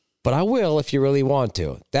 But I will if you really want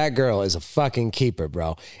to. That girl is a fucking keeper,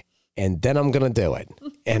 bro. And then I'm going to do it.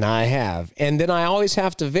 And I have. And then I always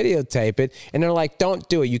have to videotape it. And they're like, don't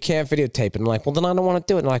do it. You can't videotape it. And I'm like, well, then I don't want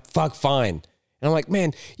to do it. And they're like, fuck, fine. And I'm like,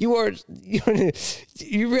 man, you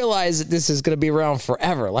realize that this is going to be around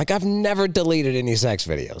forever. Like, I've never deleted any sex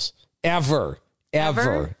videos. Ever.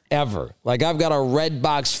 Like, I've got a red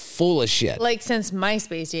box full of shit. Like since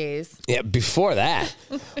MySpace days. Yeah, before that.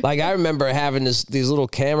 Like, I remember having these little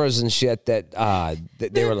cameras and shit that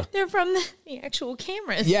they're from the actual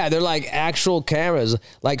cameras. Yeah, they're like actual cameras.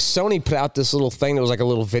 Like, Sony put out this little thing that was like a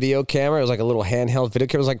little video camera. It was like a little handheld video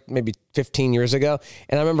camera. It was like maybe 15 years ago.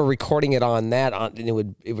 And I remember recording it on that. And it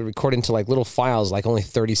would record into like little files, like only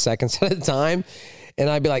 30 seconds at a time. And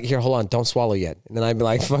I'd be like, here, hold on, don't swallow yet. And then I'd be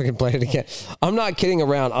like, fucking play it again. I'm not kidding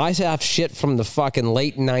around. I have shit from the fucking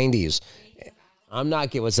late 90s. I'm not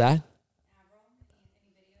kidding. What's that?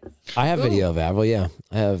 I have video of Avril, yeah.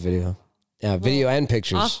 I have video. Yeah, video and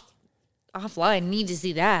pictures. Offline, need to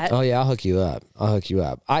see that. Oh, yeah, I'll hook you up.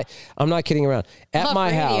 I'm not kidding around. At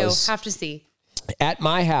my house. Have to see. At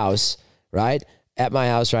my house, right? At my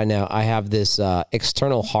house right now, I have this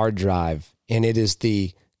external hard drive, and it is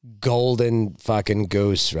the golden fucking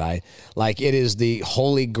goose, right? Like, it is the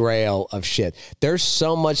holy grail of shit. There's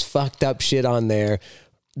so much fucked up shit on there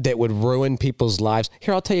that would ruin people's lives.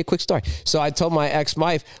 Here, I'll tell you a quick story. So I told my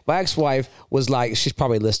ex-wife was like, she's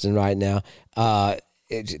probably listening right now,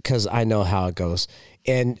 because I know how it goes.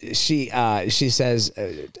 And she says,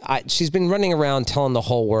 she's been running around telling the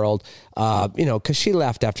whole world, because she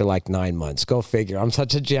left after like 9 months. Go figure. I'm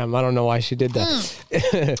such a gem. I don't know why she did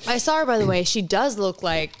that. I saw her, by the way. She does look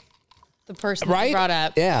like the person that you brought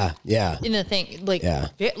up. Yeah. In the thing, like a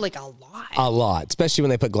lot. A lot, especially when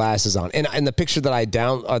they put glasses on. And the picture that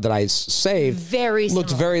I saved very looked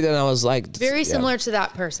similar. Then I was like, very similar to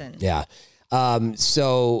that person. Yeah.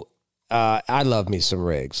 I love me some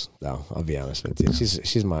Riggs, though. I'll be honest with you.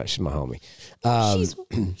 She's my homie.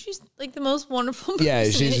 She's like the most wonderful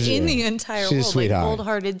person in the entire world. She's a sweetheart. Like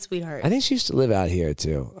cold-hearted sweetheart. I think she used to live out here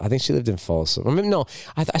too. I think she lived in Folsom. I mean, no,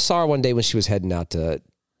 I saw her one day when she was heading out to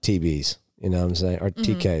TB's. You know what I'm saying, or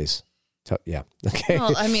TK's. Yeah. Okay.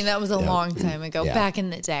 Well, I mean, that was a long time ago, back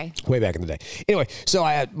in the day. Way back in the day. Anyway, so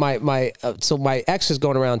I had my ex is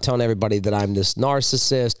going around telling everybody that I'm this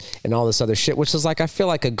narcissist and all this other shit, which is like, I feel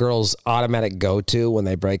like a girl's automatic go-to when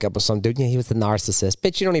they break up with some dude. Yeah, he was the narcissist.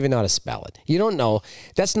 Bitch, you don't even know how to spell it. You don't know.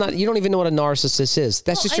 You don't even know what a narcissist is.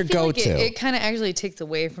 That's just your go-to. Like it kind of actually takes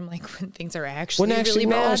away from like when things are actually really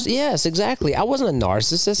bad. Yes, exactly. I wasn't a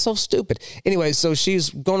narcissist. That's so stupid. Anyway, so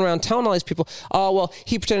she's going around telling all these people, oh, well,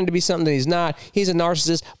 he pretended to be something that he's not. He's a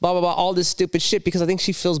narcissist, blah, blah, blah, all this stupid shit, because I think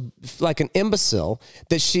she feels like an imbecile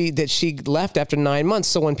that she left after 9 months.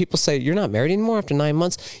 So when people say, you're not married anymore after 9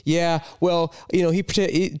 months? Yeah, well, he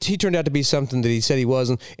turned out to be something that he said he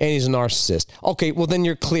wasn't, and he's a narcissist. Okay, well, then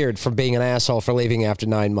you're cleared for being an asshole for leaving after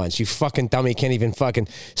 9 months. You fucking dummy can't even fucking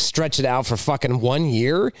stretch it out for fucking 1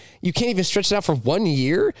 year. You can't even stretch it out for 1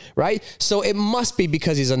 year, right? So it must be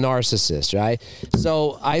because he's a narcissist, right?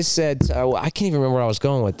 So I said, I can't even remember where I was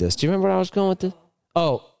going with this. Do you remember where I was going with this?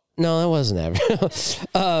 Oh, no, that wasn't ever.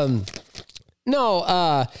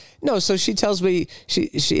 No. So she tells me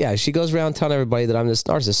she goes around telling everybody that I'm this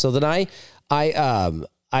narcissist. So then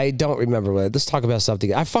I don't remember what. Let's talk about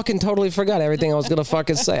something. I fucking totally forgot everything I was gonna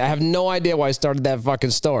fucking say. I have no idea why I started that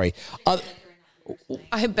fucking story.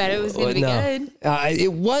 I bet it was going to be good.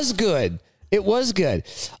 It was good. It was good.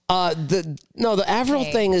 The Avril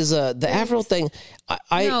thing is the Avril thing.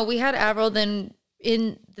 No, we had Avril. Then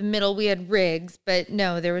in the middle we had Riggs, but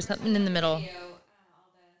no, there was something in the middle.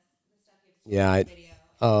 Yeah.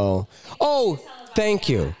 Thank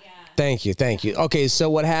you. Okay, so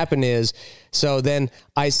what happened is, I've heard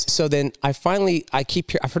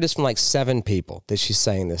this from like 7 people that she's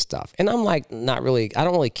saying this stuff. And I'm like, not really, I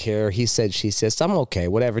don't really care. He said, she says, I'm okay,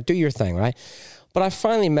 whatever, do your thing, right? But I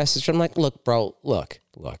finally messaged her. I'm like, look, bro, look,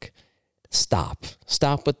 stop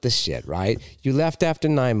with this shit, right? You left after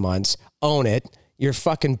 9 months, own it. You're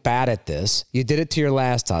fucking bad at this. You did it to your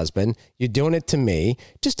last husband. You're doing it to me.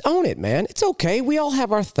 Just own it, man. It's okay. We all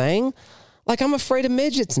have our thing. Like, I'm afraid of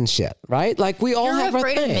midgets and shit, right? Like, we all have our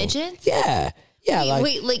thing. You're afraid of midgets? Yeah.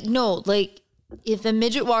 Wait, if a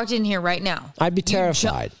midget walked in here right now, I'd be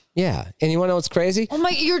terrified. Yeah. And you want to know what's crazy? Oh my,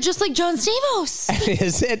 you're just like John Stamos.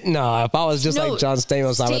 Is it? No, if I was just like John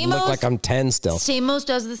Stamos, I would look like I'm 10 still. Stamos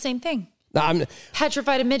does the same thing. No, I'm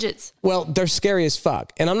petrified of midgets. Well, they're scary as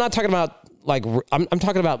fuck. And I'm not talking about like, I'm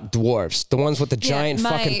talking about dwarfs, the ones with the giant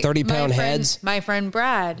fucking 30-pound heads. My friend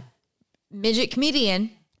Brad, midget comedian.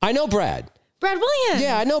 I know Brad. Brad Williams.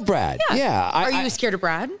 Yeah, I know Brad. Yeah. Are you scared of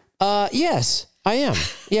Brad? Yes, I am.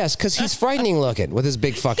 Yes, because he's frightening looking with his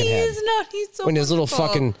big fucking head. He's not. He's so with his little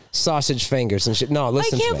fucking sausage fingers and shit. No,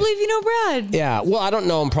 listen to me. I can't believe you know Brad. Yeah. Well, I don't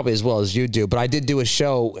know him probably as well as you do, but I did do a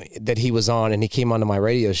show that he was on, and he came onto my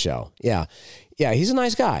radio show. Yeah. Yeah, he's a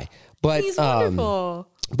nice guy. But he's wonderful.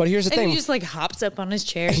 But here's the thing. He just like hops up on his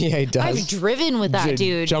chair. Yeah, he does. I've driven with that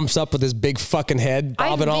dude. Jumps up with his big fucking head,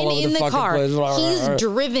 bobbing all over the fucking car. place. He's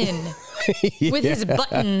driven with his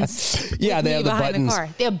buttons. Yeah, they have the buttons.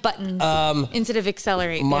 They have buttons instead of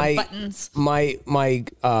accelerate. They have buttons. My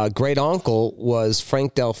great uncle was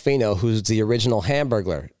Frank Delfino, who's the original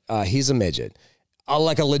Hamburglar. He's a midget.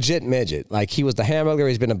 Like a legit midget. Like, he was the Hamburglar.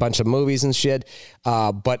 He's been in a bunch of movies and shit.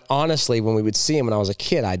 But honestly, when we would see him when I was a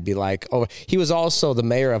kid, I'd be like, oh, he was also the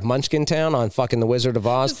mayor of Munchkin Town on fucking The Wizard of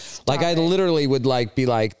Oz. I literally would like be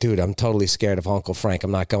like, dude, I'm totally scared of Uncle Frank.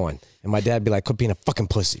 I'm not going. And my dad would be like, quit being a fucking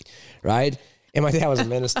pussy. Right? And my dad was a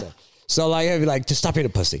minister. So like, I'd be like, just stop being a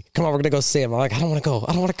pussy. Come on, we're going to go see him. I'm like, I don't want to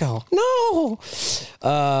go. No.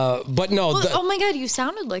 But no. Well, oh my God, you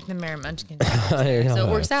sounded like the mayor of Munchkin. So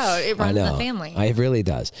it works out. It runs in the family. It really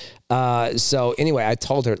does. So anyway, I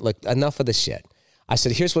told her, look, enough of the shit. I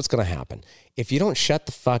said, here's what's going to happen. If you don't shut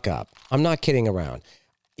the fuck up, I'm not kidding around.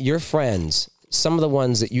 Your friends, some of the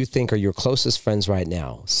ones that you think are your closest friends right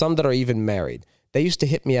now, some that are even married, they used to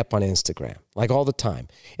hit me up on Instagram, like all the time.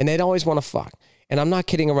 And they'd always want to fuck. And I'm not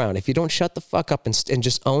kidding around. If you don't shut the fuck up and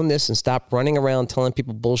just own this and stop running around telling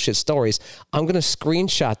people bullshit stories, I'm going to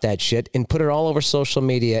screenshot that shit and put it all over social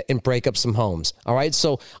media and break up some homes. All right?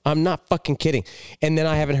 So I'm not fucking kidding. And then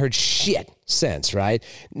I haven't heard shit since, right?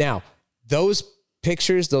 Now, those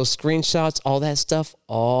pictures, those screenshots, all that stuff,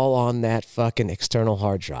 all on that fucking external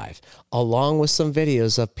hard drive, along with some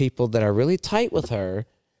videos of people that are really tight with her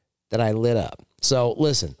that I lit up. So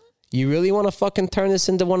listen. You really want to fucking turn this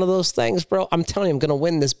into one of those things, bro? I'm telling you, I'm going to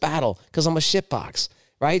win this battle because I'm a shitbox,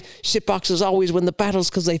 right? Shitboxers always win the battles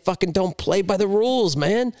because they fucking don't play by the rules,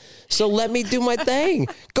 man. So let me do my thing.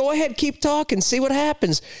 Go ahead, keep talking, see what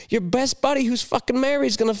happens. Your best buddy who's fucking married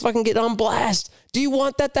is going to fucking get on blast. Do you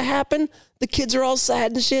want that to happen? The kids are all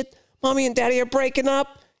sad and shit. Mommy and daddy are breaking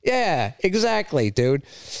up. Yeah, exactly, dude.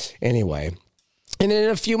 Anyway. And then in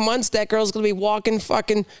a few months, that girl's going to be walking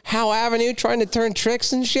fucking Howe Avenue trying to turn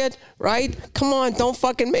tricks and shit, right? Come on, don't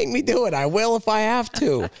fucking make me do it. I will if I have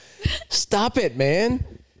to. Stop it, man.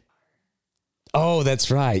 Oh,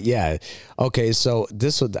 that's right. Yeah. Okay, so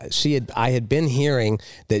I had been hearing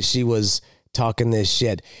that she was talking this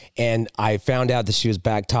shit, and I found out that she was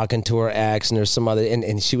back talking to her ex, and there's some other,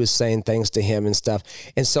 and she was saying things to him and stuff,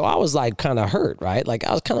 and so I was like kind of hurt, right? Like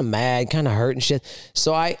I was kind of mad, kind of hurt and shit.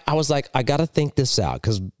 So I was like, I got to think this out,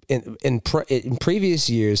 because in previous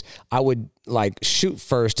years I would like shoot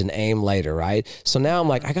first and aim later, right? So now I'm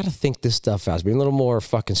like, I got to think this stuff out, be a little more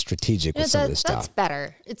fucking strategic with some of this stuff. That's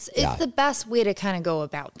better. It's the best way to kind of go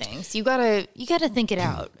about things. You gotta think it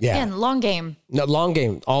out. Yeah. Again, long game. No, long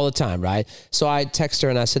game all the time, right? So I text her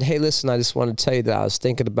and I said, hey, listen, I just want to tell you that I was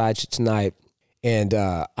thinking about you tonight, and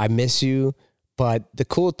I miss you. But the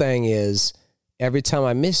cool thing is, every time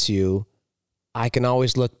I miss you, I can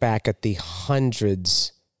always look back at the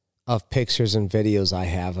hundreds of pictures and videos I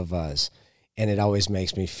have of us, and it always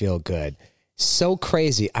makes me feel good. So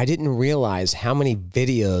crazy. I didn't realize how many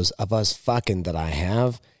videos of us fucking that I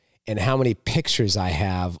have, and how many pictures I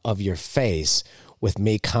have of your face with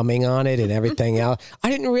me coming on it and everything else.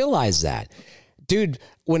 I didn't realize that. dude,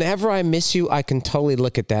 whenever I miss you, I can totally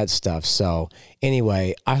look at that stuff. So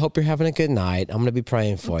anyway, I hope you're having a good night. I'm going to be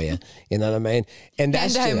praying for you. You know what I mean? And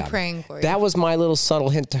that's I'm praying for you. That was my little subtle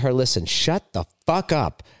hint to her. Listen, shut the fuck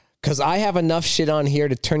up. Because I have enough shit on here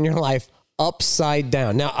to turn your life upside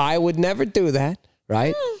down. Now, I would never do that,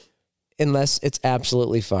 right? Unless it's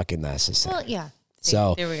absolutely fucking necessary. Well, yeah.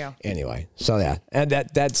 So there we go. Anyway, so yeah, and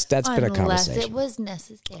that's been a conversation. Unless it was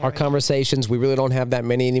necessary. Our conversations, we really don't have that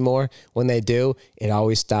many anymore. When they do, it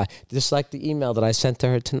always stops. Just like the email that I sent to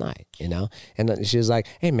her tonight, you know? And she was like,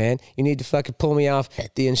 hey, man, you need to fucking pull me off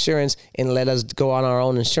the insurance and let us go on our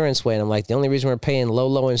own insurance way. And I'm like, the only reason we're paying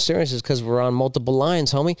low insurance is because we're on multiple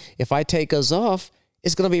lines, homie. If I take us off,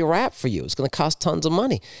 it's going to be a wrap for you. It's going to cost tons of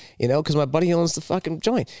money, you know, because my buddy owns the fucking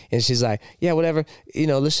joint. And she's like, yeah, whatever, you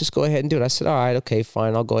know, let's just go ahead and do it. I said, all right, okay,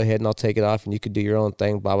 fine. I'll go ahead and I'll take it off and you could do your own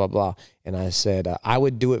thing, blah, blah, blah. And I said, I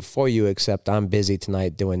would do it for you, except I'm busy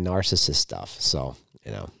tonight doing narcissist stuff. So,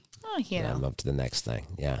 you know, I'm up to the next thing.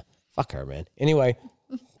 Yeah. Fuck her, man. Anyway,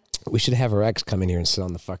 we should have her ex come in here and sit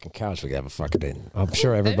on the fucking couch. We could have a fucking day. I'm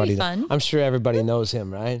sure everybody knows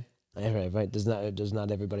him, right? Right? Does not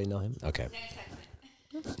everybody know him? Okay.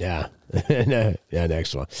 Yeah. Yeah,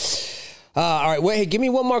 next one. All right, wait, hey, give me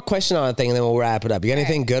one more question on a thing and then we'll wrap it up. You got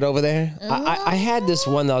anything good over there? I had this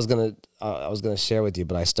one that I was gonna share with you,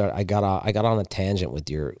 but I got on a tangent with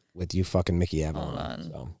you fucking Mickey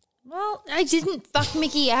Avalon. So. Well, I didn't fuck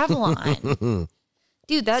Mickey Avalon.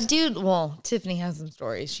 Dude, that dude, well, Tiffany has some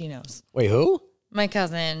stories, she knows. Wait, who? My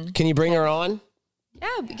cousin. Can you bring her on?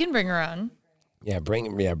 Yeah, we can bring her on. Yeah,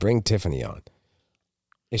 bring Tiffany on.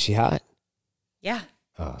 Is she hot? Yeah.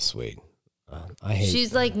 Oh, sweet.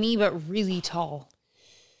 She's like me, but really tall.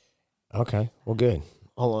 Okay, well, good.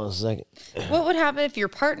 Hold on a second. What would happen if your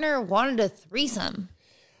partner wanted a threesome?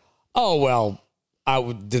 Oh, well, I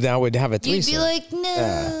would have a threesome. You'd be like,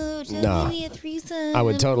 no, don't give me a threesome. I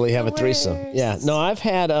would totally have a threesome. Yeah. No, I've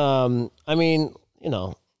had, I mean, you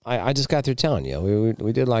know, I just got through telling you.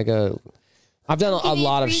 We did like I've done a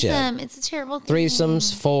lot of shit. It's a terrible thing.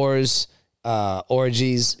 Threesomes, fours,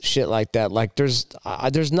 orgies, shit like that. Like there's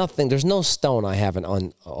nothing, there's no stone I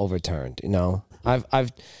haven't overturned. You know,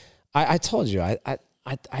 I told you, I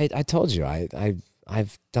told you,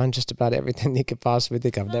 I've done just about everything you could possibly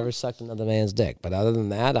think. I've never sucked another man's dick, but other than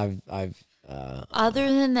that, other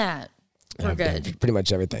than that, we're good. Pretty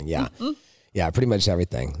much everything. Yeah. Mm-hmm. Yeah. Pretty much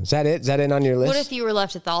everything. Is that it? Is that it on your list? What if you were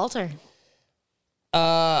left at the altar?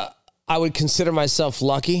 I would consider myself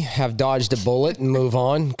lucky, have dodged a bullet and move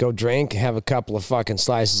on, go drink, have a couple of fucking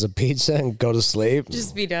slices of pizza and go to sleep.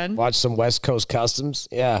 Just be done. Watch some West Coast Customs.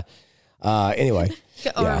 Yeah. Anyway.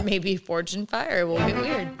 Or maybe Fortune Fire will get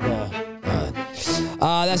weird.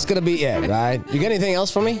 That's going to be it, right? You got anything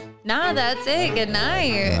else for me? Nah, that's it. Good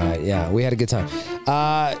night. Yeah, we had a good time.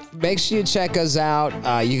 Make sure you check us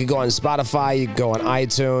out. You can go on Spotify, you can go on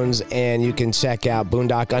iTunes, and you can check out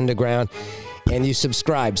Boondock Underground. And you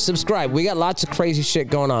subscribe. We got lots of crazy shit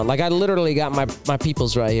going on. Like I literally got my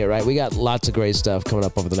peoples right here, right? We got lots of great stuff coming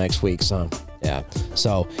up over the next week. So, yeah.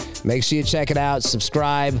 So make sure you check it out.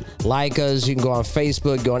 Subscribe, like us. You can go on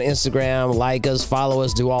Facebook, go on Instagram, like us, follow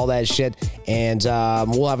us, do all that shit. And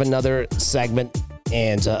we'll have another segment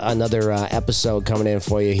and another episode coming in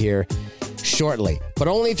for you here shortly. But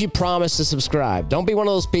only if you promise to subscribe. Don't be one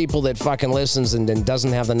of those people that fucking listens and then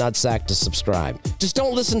doesn't have the nutsack to subscribe. Just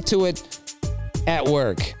don't listen to it at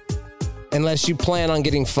work unless you plan on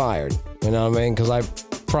getting fired. You know what I mean? Because I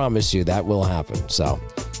promise you that will happen. So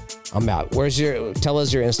I'm out. Tell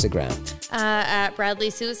us your Instagram. At Bradley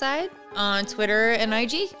Suicide on Twitter and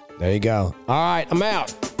IG. There you go. All right, I'm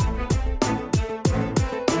out.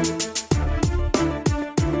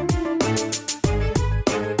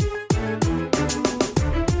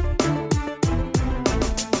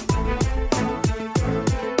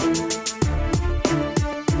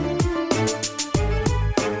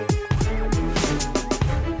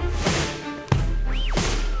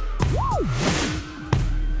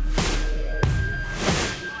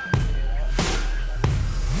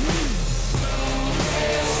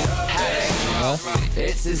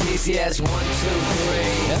 It's as easy as 1, 2, 3.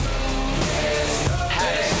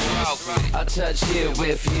 I'll touch you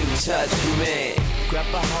if you touch me. Grab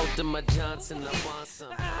a hold of my Johnson, I want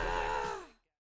some.